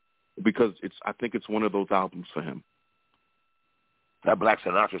 because I think it's one of those albums for him. That Black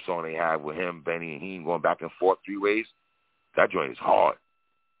Sinatra song they have with him, Benny, and Heen going back and forth 3 ways, that joint is hard.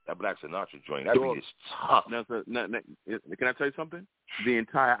 That Black Sinatra joint, that beat is tough. Now, can I tell you something? The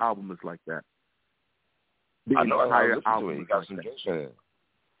entire album is like that. I know. I listen to it. He got some joints in it.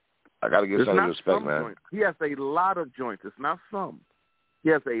 I got to give some respect, man. Joints. He has a lot of joints. It's not some. He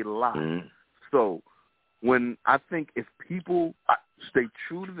has a lot. Mm-hmm. So when I think if people stay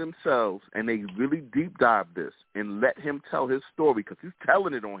true to themselves and they really deep dive this and let him tell his story, because he's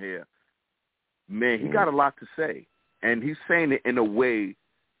telling it on here, man, he got a lot to say. And he's saying it in a way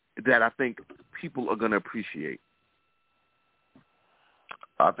that I think people are going to appreciate.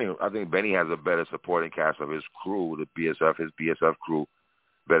 I think Benny has a better supporting cast of his crew, his BSF crew,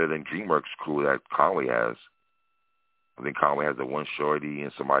 better than DreamWorks crew that Conway has. I think Conway has the one shorty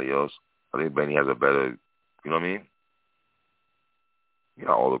and somebody else. I think Benny has a better, you know what I mean? You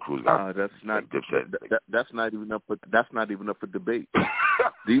know, all the crews got. That's not even up for debate.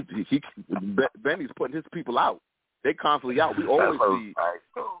 Benny's putting his people out. They constantly out. We always see.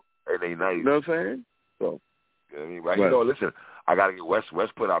 And they nice. You know what I'm saying? So, you know what I mean? Right. You know, listen, I gotta get West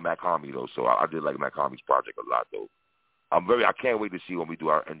put out Mac Homie though, so I did like Mac Homie's project a lot though. I can't wait to see when we do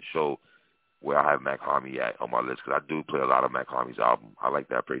our end show where I have Mac Homie at on my list, because I do play a lot of Mac Homie's album. I like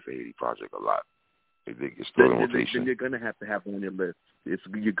that Pray for Haiti project a lot. It's still in rotation. Then you're gonna have to have it on your list.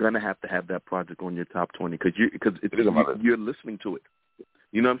 You're gonna have to have that project on your top 20 because you're listening to it.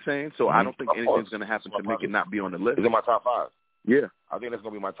 You know what I'm saying? So I don't think anything's gonna happen to make it not be on the list. It's in my top 5. Yeah, I think that's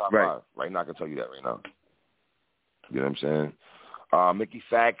gonna be my top 5 right now. I can tell you that right now. You know what I'm saying? Mickey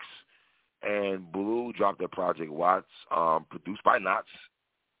Fax and Blue dropped their project Watts, produced by Knots.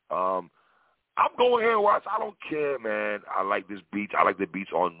 I'm going here, Watts. I don't care, man. I like this beat. I like the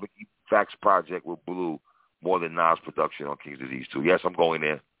beats on Mickey Fax project with Blue more than Nas production on King's Disease 2. Yes, I'm going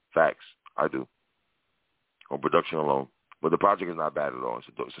there. Facts. I do. On production alone. But the project is not bad at all.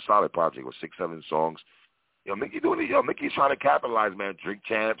 It's a solid project with 6-7 songs. Mickey doing it. Mickey's trying to capitalize, man. Drink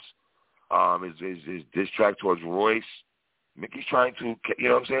Champs. His diss track towards Royce. Mickey's trying to, you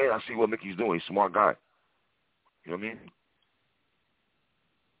know what I'm saying? I see what Mickey's doing. He's a smart guy. You know what I mean?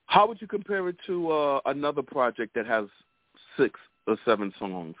 How would you compare it to another project that has 6 or 7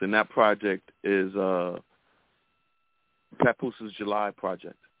 songs? And that project is Papoose' July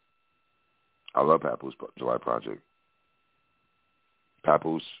project. I love Papoose' July project.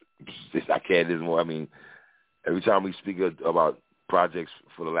 Papoose, I can't, there's more. I mean, every time we speak about projects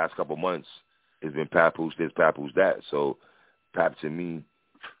for the last couple months, it's been Papoose this, Papoose that. So, Pap to me,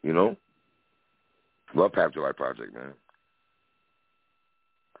 you know, love Pap July project, man.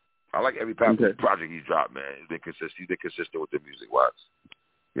 I like every Papoose project he's dropped, man. He's been consistent with the music. Watts.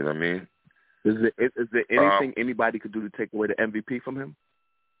 You know what I mean? Is there anything anybody could do to take away the MVP from him?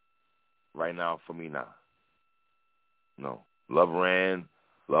 Right now, for me, nah. No. Love Rand,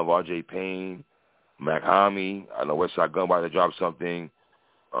 love R.J. Payne, Mac Homie. I know Westside Gun about to drop something.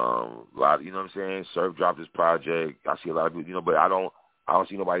 A lot, you know what I'm saying? Surf dropped his project. I see a lot of people, but I don't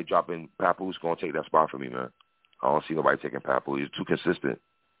see nobody dropping Papoose going to take that spot for me, man. I don't see nobody taking Papoose. He's too consistent.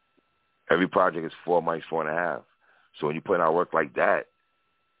 Every project is 4 mics, 4.5. So when you put out work like that,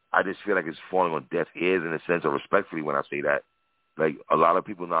 I just feel like it's falling on deaf ears in a sense of respectfully when I say that. Like, a lot of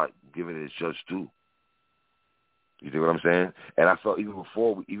people not giving it its just due. You see what I'm saying? And I felt even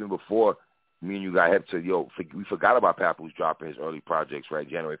before me and you got hip to, we forgot about Papoose dropping his early projects, right?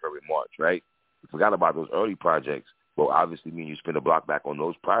 January, February, March, right? We forgot about those early projects. Well, obviously, me and you spent a block back on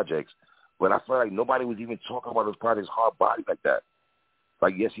those projects. But I feel like nobody was even talking about those projects hard body like that.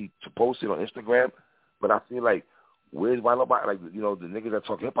 Like, yes, he posted on Instagram, but I feel like, why nobody, like, the niggas that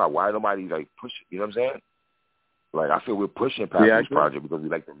talk hip-hop, why nobody, like, push it? You know what I'm saying? Like, I feel we're pushing Papoose project because we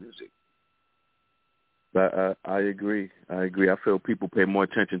like the music. I agree. I feel people pay more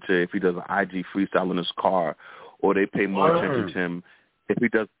attention to if he does an IG freestyle in his car, or they pay more attention to him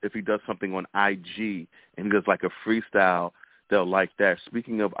if he does something on IG and he does like a freestyle. They'll like that.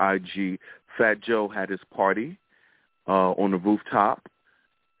 Speaking of IG, Fat Joe had his party on the rooftop,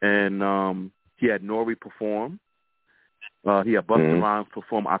 and he had Nori perform. He had Busta Rhymes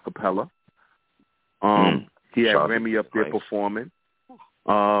perform a cappella. He had Remy up there performing.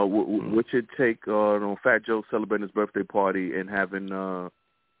 What's your take on Fat Joe celebrating his birthday party and having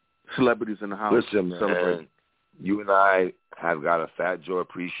celebrities in the house? Listen, man, you and I have got a Fat Joe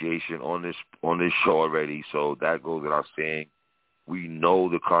appreciation on this show already, so that goes without saying. We know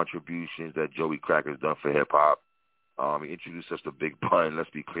the contributions that Joey Cracker's done for hip hop. He introduced us to Big Pun. Let's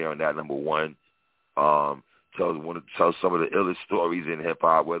be clear on that. Number one, tell some of the illest stories in hip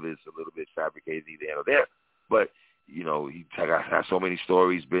hop, whether it's a little bit fabricated either here or there. But He has so many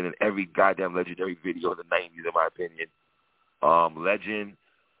stories, been in every goddamn legendary video in the 90s, in my opinion. Legend.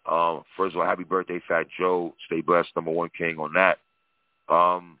 First of all, happy birthday, Fat Joe. Stay blessed, number one king on that.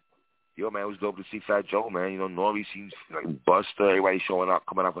 Yo, man, it was dope to see Fat Joe, man. Nori seems like Buster, everybody showing up,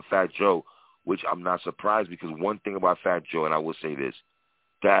 coming out for Fat Joe, which I'm not surprised because one thing about Fat Joe, and I will say this,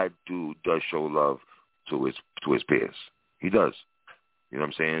 that dude does show love to his peers. He does. You know what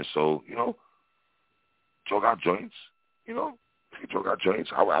I'm saying? So, Joe got joints. Joe got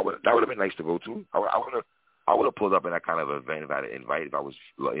joints. That would have been nice to go to. I would have pulled up in that kind of event if I had an invite, if I was,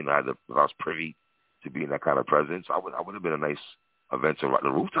 if I was privy to being that kind of presence. I would have been a nice event to rock the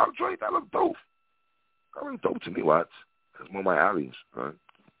rooftop joint. That looked dope. That looked dope to me, Watts. That's one of my alleys, right?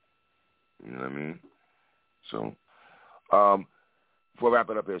 You know what I mean? So, before we wrap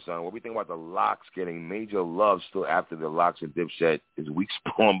it up here, son, what we think about the Lox getting major love still after the Lox and Dipset is weeks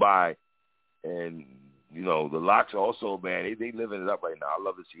gone by, and the Lox also, man, they living it up right now. I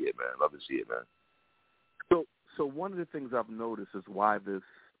love to see it, man. So one of the things I've noticed is why this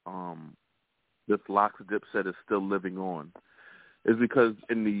Lox Dipset is still living on is because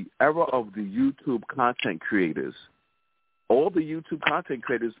in the era of the YouTube content creators, all the YouTube content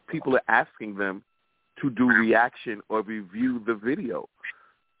creators, people are asking them to do reaction or review the video.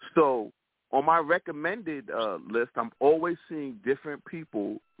 So on my recommended list, I'm always seeing different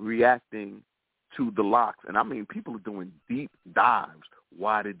people reacting to the Lox. And I mean, people are doing deep dives.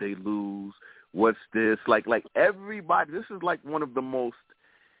 Why did they lose? What's this? Like everybody, this is like one of the most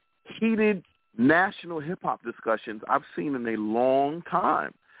heated national hip-hop discussions I've seen in a long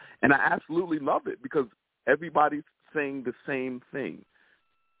time. And I absolutely love it because everybody's saying the same thing.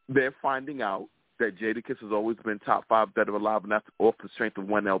 They're finding out that Jadakiss has always been top 5 Dead or Alive, and that's off the strength of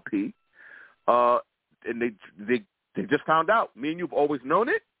one LP. And they just found out. Me and you've always known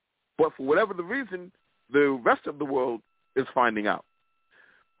it, but for whatever the reason, the rest of the world is finding out.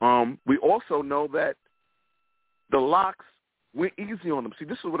 We also know that the Lox went easy on them. See,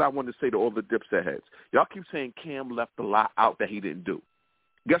 this is what I wanted to say to all the Dipset heads. Y'all keep saying Cam left a lot out that he didn't do.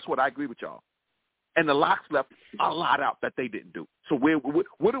 Guess what? I agree with y'all. And the Lox left a lot out that they didn't do. So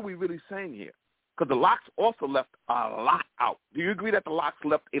what are we really saying here? Because the Lox also left a lot out. Do you agree that the Lox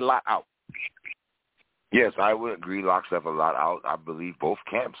left a lot out? Yes, I would agree Lox left a lot out. I believe both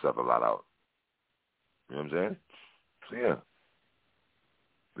camps left a lot out. You know what I'm saying? So, yeah.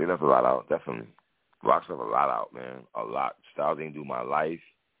 They left a lot out, definitely. Lox left a lot out, man. A lot. Styles didn't do my life.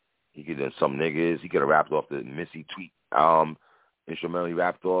 He could have some niggas. He could have rapped off the Missy tweet. Instrumental he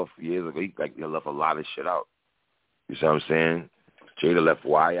rapped off years ago. He left a lot of shit out. You see what I'm saying? Jada left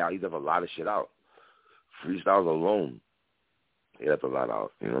Y out. He left a lot of shit out. Freestyles alone, he left a lot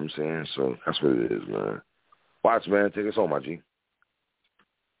out. You know what I'm saying? So that's what it is, man. Watch, man. Take us home, my G.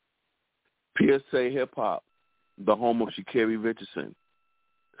 PSA Hip Hop, the home of Sha'Carri Richardson.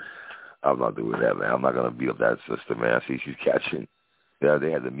 I'm not doing that, man. I'm not going to beat up that sister, man. I see she's catching. Yeah, they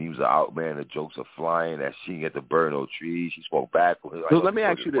had the music out, man. The jokes are flying. That she didn't get to burn no trees. She spoke back. So let me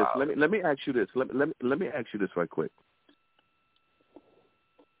ask you this. Let me ask you this. Let me ask you this right quick.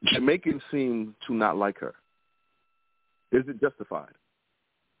 Jamaicans seem to not like her. Is it justified?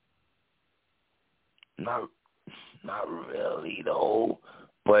 Not really, though.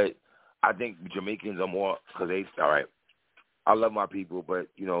 But I think Jamaicans are more, because all right, I love my people, but,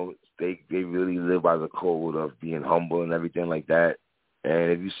 they really live by the code of being humble and everything like that.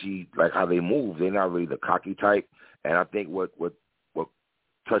 And if you see, like, how they move, they're not really the cocky type. And I think what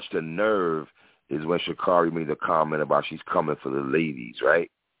touched a nerve is when Sha'Carri made the comment about she's coming for the ladies, right?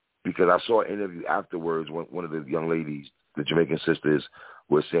 Because I saw an interview afterwards when one of the young ladies, the Jamaican sisters,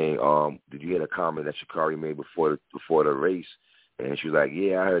 was saying, did you hear the comment that Sha'Carri made before the race? And she was like,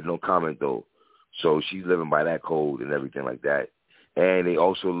 yeah, I heard no comment, though. So she's living by that code and everything like that. And they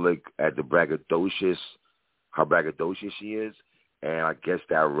also look at the how braggadocious she is. And I guess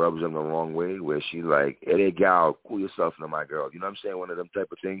that rubs them the wrong way, where she's like, hey, gal, cool yourself now, my girl. You know what I'm saying? One of them type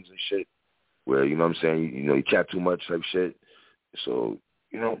of things and shit, where, you know what I'm saying, you chat too much type shit. So,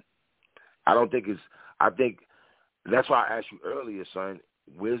 I think that's why I asked you earlier, son,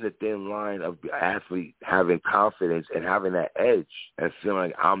 where's the thin line of the athlete having confidence and having that edge and feeling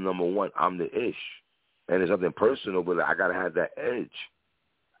like I'm number one, I'm the ish. And it's nothing personal, but I got to have that edge.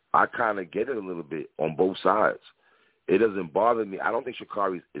 I kind of get it a little bit on both sides. It doesn't bother me. I don't think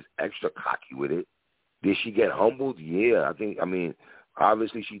Sha'Carri is extra cocky with it. Did she get humbled? Yeah.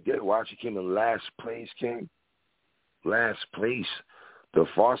 Obviously she did. Why? She came in last place, King. Last place. The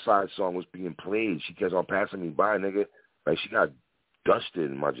Far Side song was being played. She kept on passing me by, nigga. Like, she got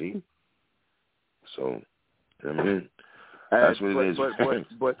dusted, my G. So, that's what it is.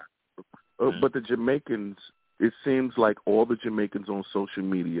 But the Jamaicans, it seems like all the Jamaicans on social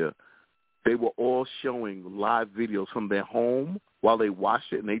media, they were all showing live videos from their home while they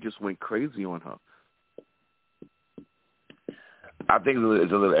watched it, and they just went crazy on her. I think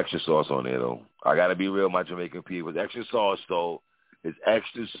it's a little extra sauce on there, though. I got to be real, my Jamaican people. It's extra sauce, though. It's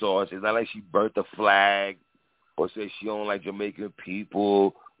extra sauce. It's not like she burnt the flag or said she don't like Jamaican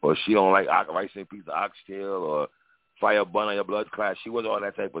people or she don't like rice and peas of oxtail or fire bun on your blood class. She wasn't on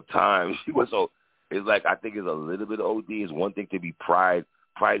that type of time. She was so. It's like I think it's a little bit of OD. It's one thing to be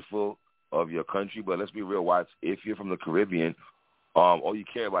prideful of your country, but let's be real, Watts. If you're from the Caribbean, all you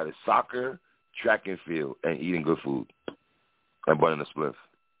care about is soccer, track and field, and eating good food and burning a spliff.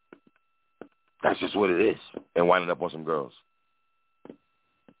 That's just what it is. And winding up on some girls.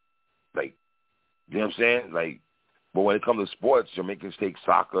 Like, you know what I'm saying? Like, but when it comes to sports, Jamaicans take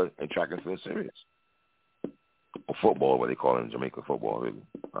soccer and track and field serious. Or football, what they call it in Jamaica, football, really.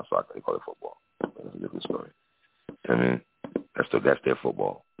 Not soccer, they call it football. That's a different story. I mean, that's their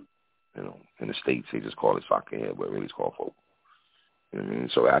football. You know, in the States, they just call it soccer here, but really it's called football. You know what I mean?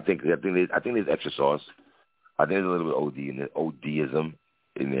 So I think there's extra sauce. I think there's a little bit of OD in there, ODism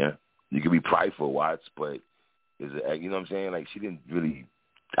in there. You can be prideful, Watts, but you know what I'm saying? Like, she didn't really,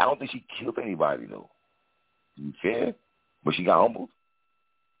 I don't think she killed anybody, though. To be fair, but she got humbled.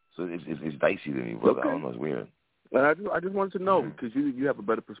 So it's dicey to me, brother. Okay. I don't know, it's weird. And I just wanted to know, because you have a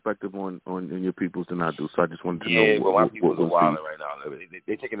better perspective on your peoples than I do, so I just wanted to know. Yeah, but my peoples are wild right now.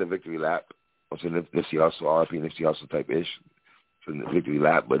 They're taking the victory lap. I'm saying Nipsey Hussle, RP Nipsey Hussle type ish for the victory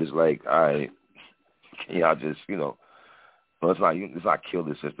lap, but it's like, all right, can y'all just, you know, let's not kill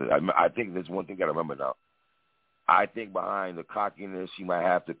this sister. I think there's one thing you got to remember now. I think behind the cockiness she might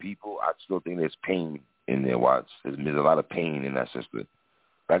have to people, I still think there's pain in there, Watts. There's a lot of pain in that sister.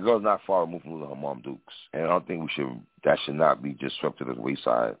 That girl's not far removed from her mom Dukes, and I don't think that should not be just swept to the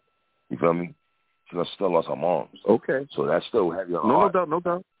wayside. You feel me? She still lost her mom. Okay. So that's still heavy on her heart. No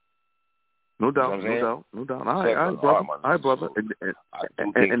doubt. All right, brother.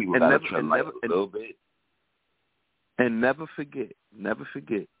 And never forget,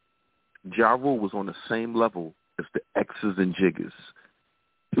 Ja Rule was on the same level as the X's and Jiggers.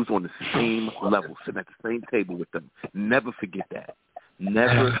 He was on the same level, sitting at the same table with them. Never forget that.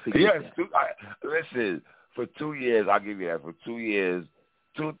 Never forget that. Listen, for 2 years, I'll give you that. For 2 years,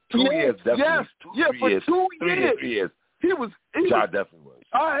 two years, definitely. Yes, for 2 years. He was. Ja definitely was.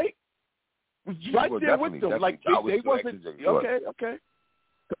 All right. Right there with them. Like, they wasn't. Okay.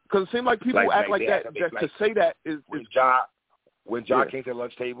 Because it seemed like people act like that. To say that is. When Ja came to the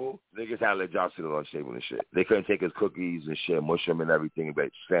lunch table, niggas had to let Ja sit at the lunch table and shit. They couldn't take his cookies and shit, mush them and everything.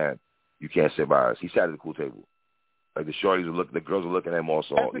 But Sam, you can't sit by us. He sat at the cool table. Like the shorties were looking, the girls were looking at him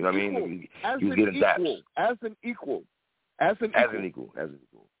also. You know what I mean? He was getting daps. As an equal. Okay.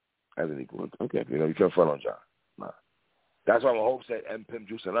 You know, you can't front on Ja. Nah. That's why Hope said M Pimp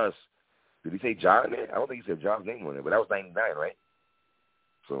Juice and Us. Did he say Ja in there? I don't think he said Ja's name on it, but that was 99, right?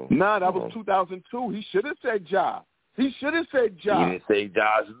 So that was 2002. He should have said Ja. He should have said Ja. He didn't say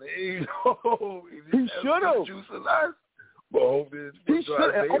Ja's name. No, he should have. Juice and Us. He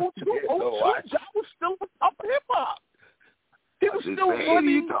should have. Ja was still on top of hip hop. He was still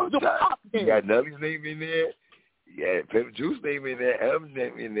running the pop game. You got Nelly's name in there. You got Pimp Juice name in there. M's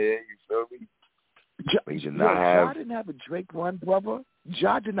name in there. You feel me? Ja didn't have a Drake run, brother.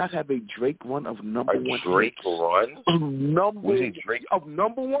 Ja did not have a Drake run of number one hits. Drake run? Of number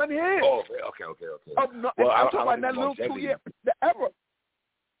one hits. Oh, okay. I'm talking about that little 2 year, the era.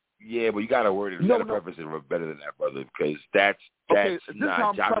 Yeah, but you got to word it. You got to preface it better than that, brother, because that's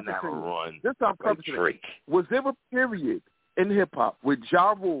not Ja didn't have a run like Drake. Was there a period in hip-hop where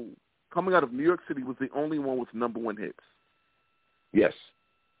Ja Rule, coming out of New York City, was the only one with number one hits? Yes.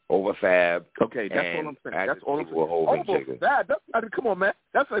 Over Fab. Okay, that's all I'm saying. That's all I'm saying. Over Fab. Come on, man.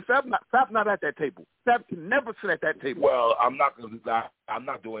 That's like Fab not at that table. Fab can never sit at that table. Well, I'm not doing that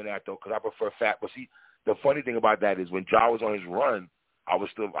though, because I prefer Fab. But see, the funny thing about that is when Ja was on his run, I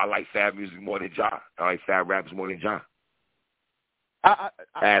like Fab music more than Ja. I like Fab raps more than Ja. How's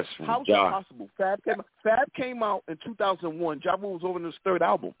that possible? Fab came out in 2001. Ja Rule was over in his third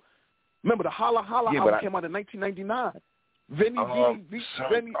album. Remember, the Holla Holla album came out in 1999. Vinny.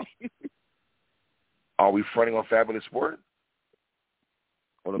 Are we fronting on Fabulous Sport?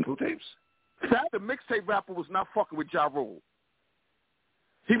 On the Blue Tapes? Fab, the mixtape rapper, was not fucking with Ja Rule.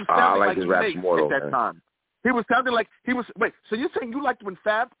 He was sounding like he made at that time. He was sounding like he was. Wait, so you're saying you liked when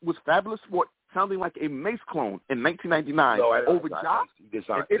Fab was Fabulous Sport, sounding like a Mace clone in 1999 over Ja?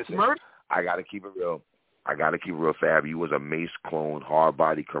 It's murder. I gotta keep it real. Fab. He was a Mace clone, hard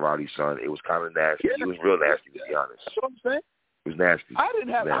body karate son. It was kind of nasty. He was real nasty, to be honest. That's what I'm saying. It was nasty. I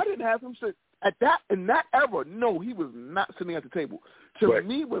didn't have him sit. in that era, no, he was not sitting at the table. To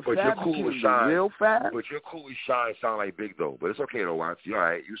me, with Fab became the real Fab. But you're cool with Shine, sound like Big though. But it's okay though, Watts. You all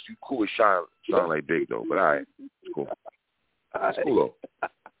right? You cool with Shine, sound like Big though. But all right, it's cool. It's cool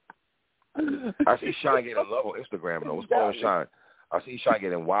though. I see Shine getting love on Instagram though. What's going on, Shine? I see Shine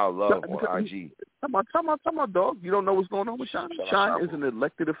getting wild love on IG. Come on, dog. You don't know what's going on with Shine? Shine is an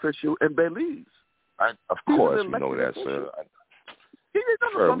elected official in Belize. Of course, we know that, sir.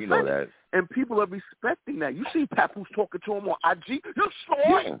 Sure, we know that. And people are respecting that. You see Papoose talking to him on IG. You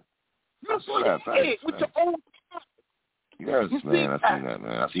saw it. You saw it with your own. Yes, man. I seen that,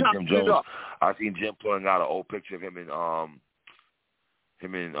 man. I seen Jim Jones. I seen Jim pulling out an old picture of him and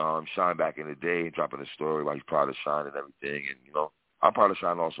Shine back in the day, dropping a story about he's proud of Shine and everything. And you know, I'm proud of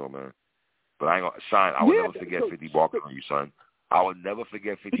Shine also, man. But I ain't gonna Shine. I would never forget 50 barking on you, son. I would never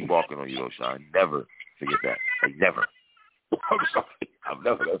forget 50 barking on you, though, Shine. Never forget that. Like never. I'm sorry. I'm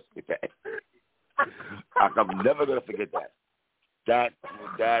never gonna forget that. I'm never gonna forget that.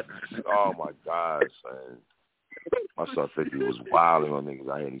 That. Oh my gosh, man. My son 50 was wilding on niggas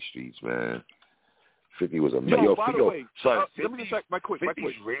out in these streets, man. 50 was amazing. Yo, by the way, son, let me just check my quick.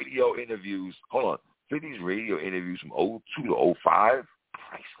 50's radio interviews. Hold on. 50's radio interviews from 02 to 05.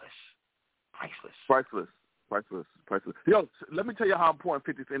 Priceless. Yo, let me tell you how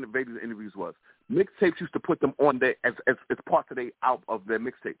important 50's interviews was. Mixtapes used to put them on there as part of their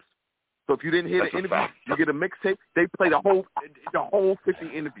mixtapes. So if you didn't hear the interview, you get a mixtape. They play the whole 50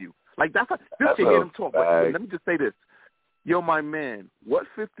 interview. Like that's just to hear them talk. But let me just say this. Yo, my man, what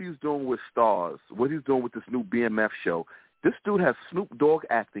 50's doing with Stars, what he's doing with this new BMF show, this dude has Snoop Dogg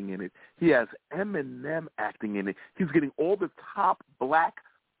acting in it. He has Eminem acting in it. He's getting all the top black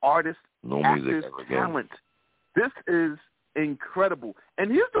artists, actors, talent. This is incredible.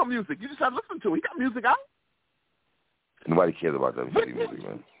 And here's no music. You just have to listen to it. He got music out. Nobody cares about that music,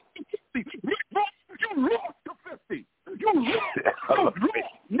 man. You lost to 50. You lost,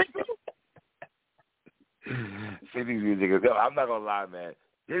 nigga. 50's music is, I'm not gonna lie, man.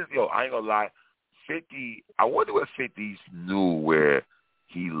 I ain't gonna lie. 50, I wonder what 50's knew where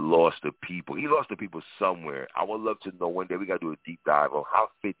he lost the people. He lost the people somewhere. I would love to know one day. We gotta do a deep dive on how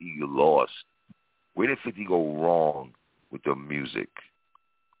 50 you lost. Where did 50 go wrong with the music?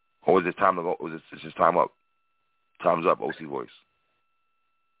 Or was it time to go? Was it just time up? Time's up. OC Voice.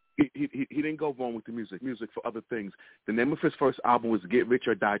 He didn't go wrong with the music. Music for other things. The name of his first album was Get Rich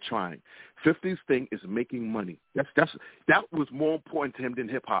or Die Trying. 50's thing is making money. That was more important to him than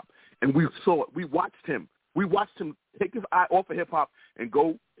hip hop. And we saw it. We watched him. We watched him take his eye off of hip hop and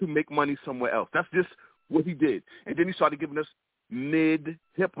go to make money somewhere else. That's just what he did. And then he started giving us mid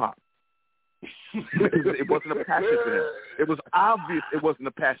hip hop. It wasn't a passion for him. It was obvious it wasn't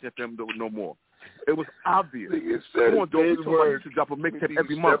a passion for him no more. It was obvious. Come on, dog. We should drop a mixtape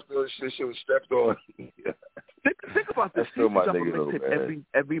every month. Shit was stepped on. Think about this. He drop a mixtape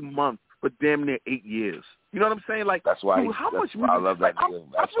every month for damn near 8 years. You know what I'm saying? Like that's why. Dude, I love that nigga.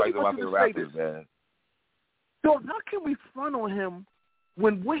 That's why he's one of the rappers, man. Dog, how can we front on him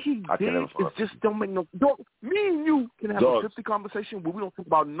when what he did is just don't make no... Dog, me and you can have a 50 conversation where we don't talk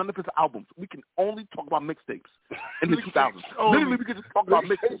about none of his albums. We can only talk about mixtapes in the 2000s. Literally, we can just talk about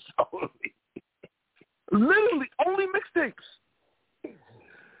mixtapes. Literally, only mixtapes.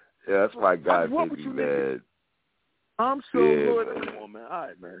 Yeah, that's my guy, 50, man. I'm so good. Come on, man. All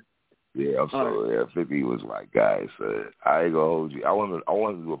right, man. Yeah, I'm sorry. Yeah, 50 was my guy, son. I ain't gonna hold you. I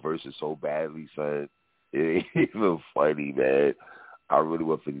wanted to do a versus so badly, son. It ain't even funny, man. I really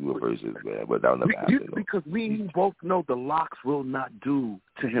want 50 to do a versus, man, but that'll never happen. Because we and you both know the Locks will not do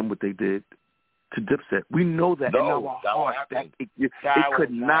to him what they did to Dipset. We know that in our heart that it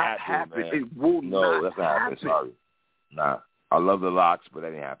could not happen. Man. It will not that's not happen. Sorry. Nah. I love the Locks, but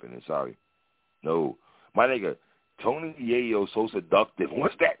that ain't happening. Sorry. No. My nigga, Tony Yayo so seductive.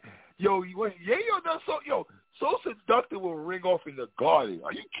 What's that? Yo, when Yayo does so seductive will ring off in the garden.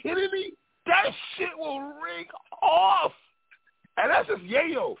 Are you kidding me? That shit will ring off. And that's just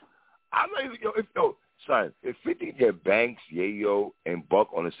Yayo. I'm not even, if 50 get Banks, Yayo, and Buck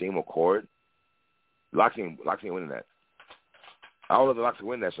on the same accord, Locks ain't winning that. I don't know if the Locks can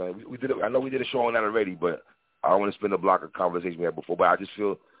win that, son. I know we did a show on that already, but I don't want to spin the block of conversation we had before. But I just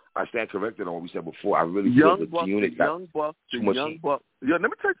feel I stand corrected on what we said before. I really feel the unit got too much heat. Yo, let me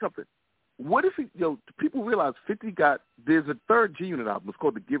tell you something. What if people realize 50 there's a third G-Unit album. It's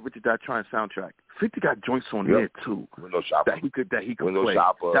called the Get Rich or Die Trying soundtrack. 50 got joints on there too. Window Shopper. That he could Window play.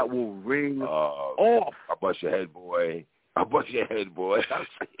 Shopper. That will ring off. I bust your head, boy. That'll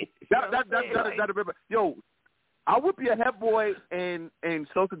remember. Yo, I whip your head, boy, and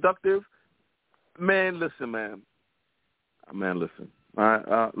so seductive. Man, listen, man.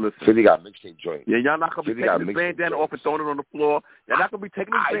 Listen. 50 got mixtape joint. Yeah, y'all not gonna be taking this bandana off and throwing it on the floor. Y'all not gonna be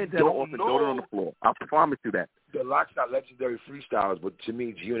taking this bandana off and throwing it on the floor. I promise you that. The Lox got legendary freestyles, but to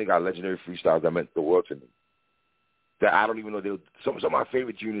me, G-Unit got legendary freestyles that meant the world to me. That I don't even know. Some of my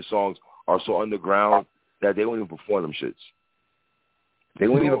favorite G-Unit songs are so underground that they don't even perform them shits. They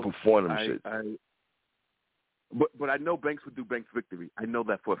won't even perform them shits. But I know Banks would do Banks Victory. I know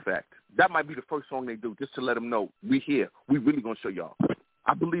that for a fact. That might be the first song they do, just to let them know we here. We really gonna show y'all.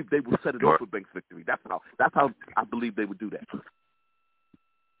 I believe they will set it up with Banks Victory. That's how I believe they would do that.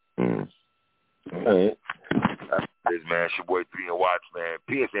 All right. That's man. It's your boy 3 and Watch, man.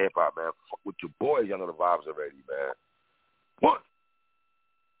 PSA Hip Hop, man. Fuck with your boys. Y'all know the vibes already, man. What?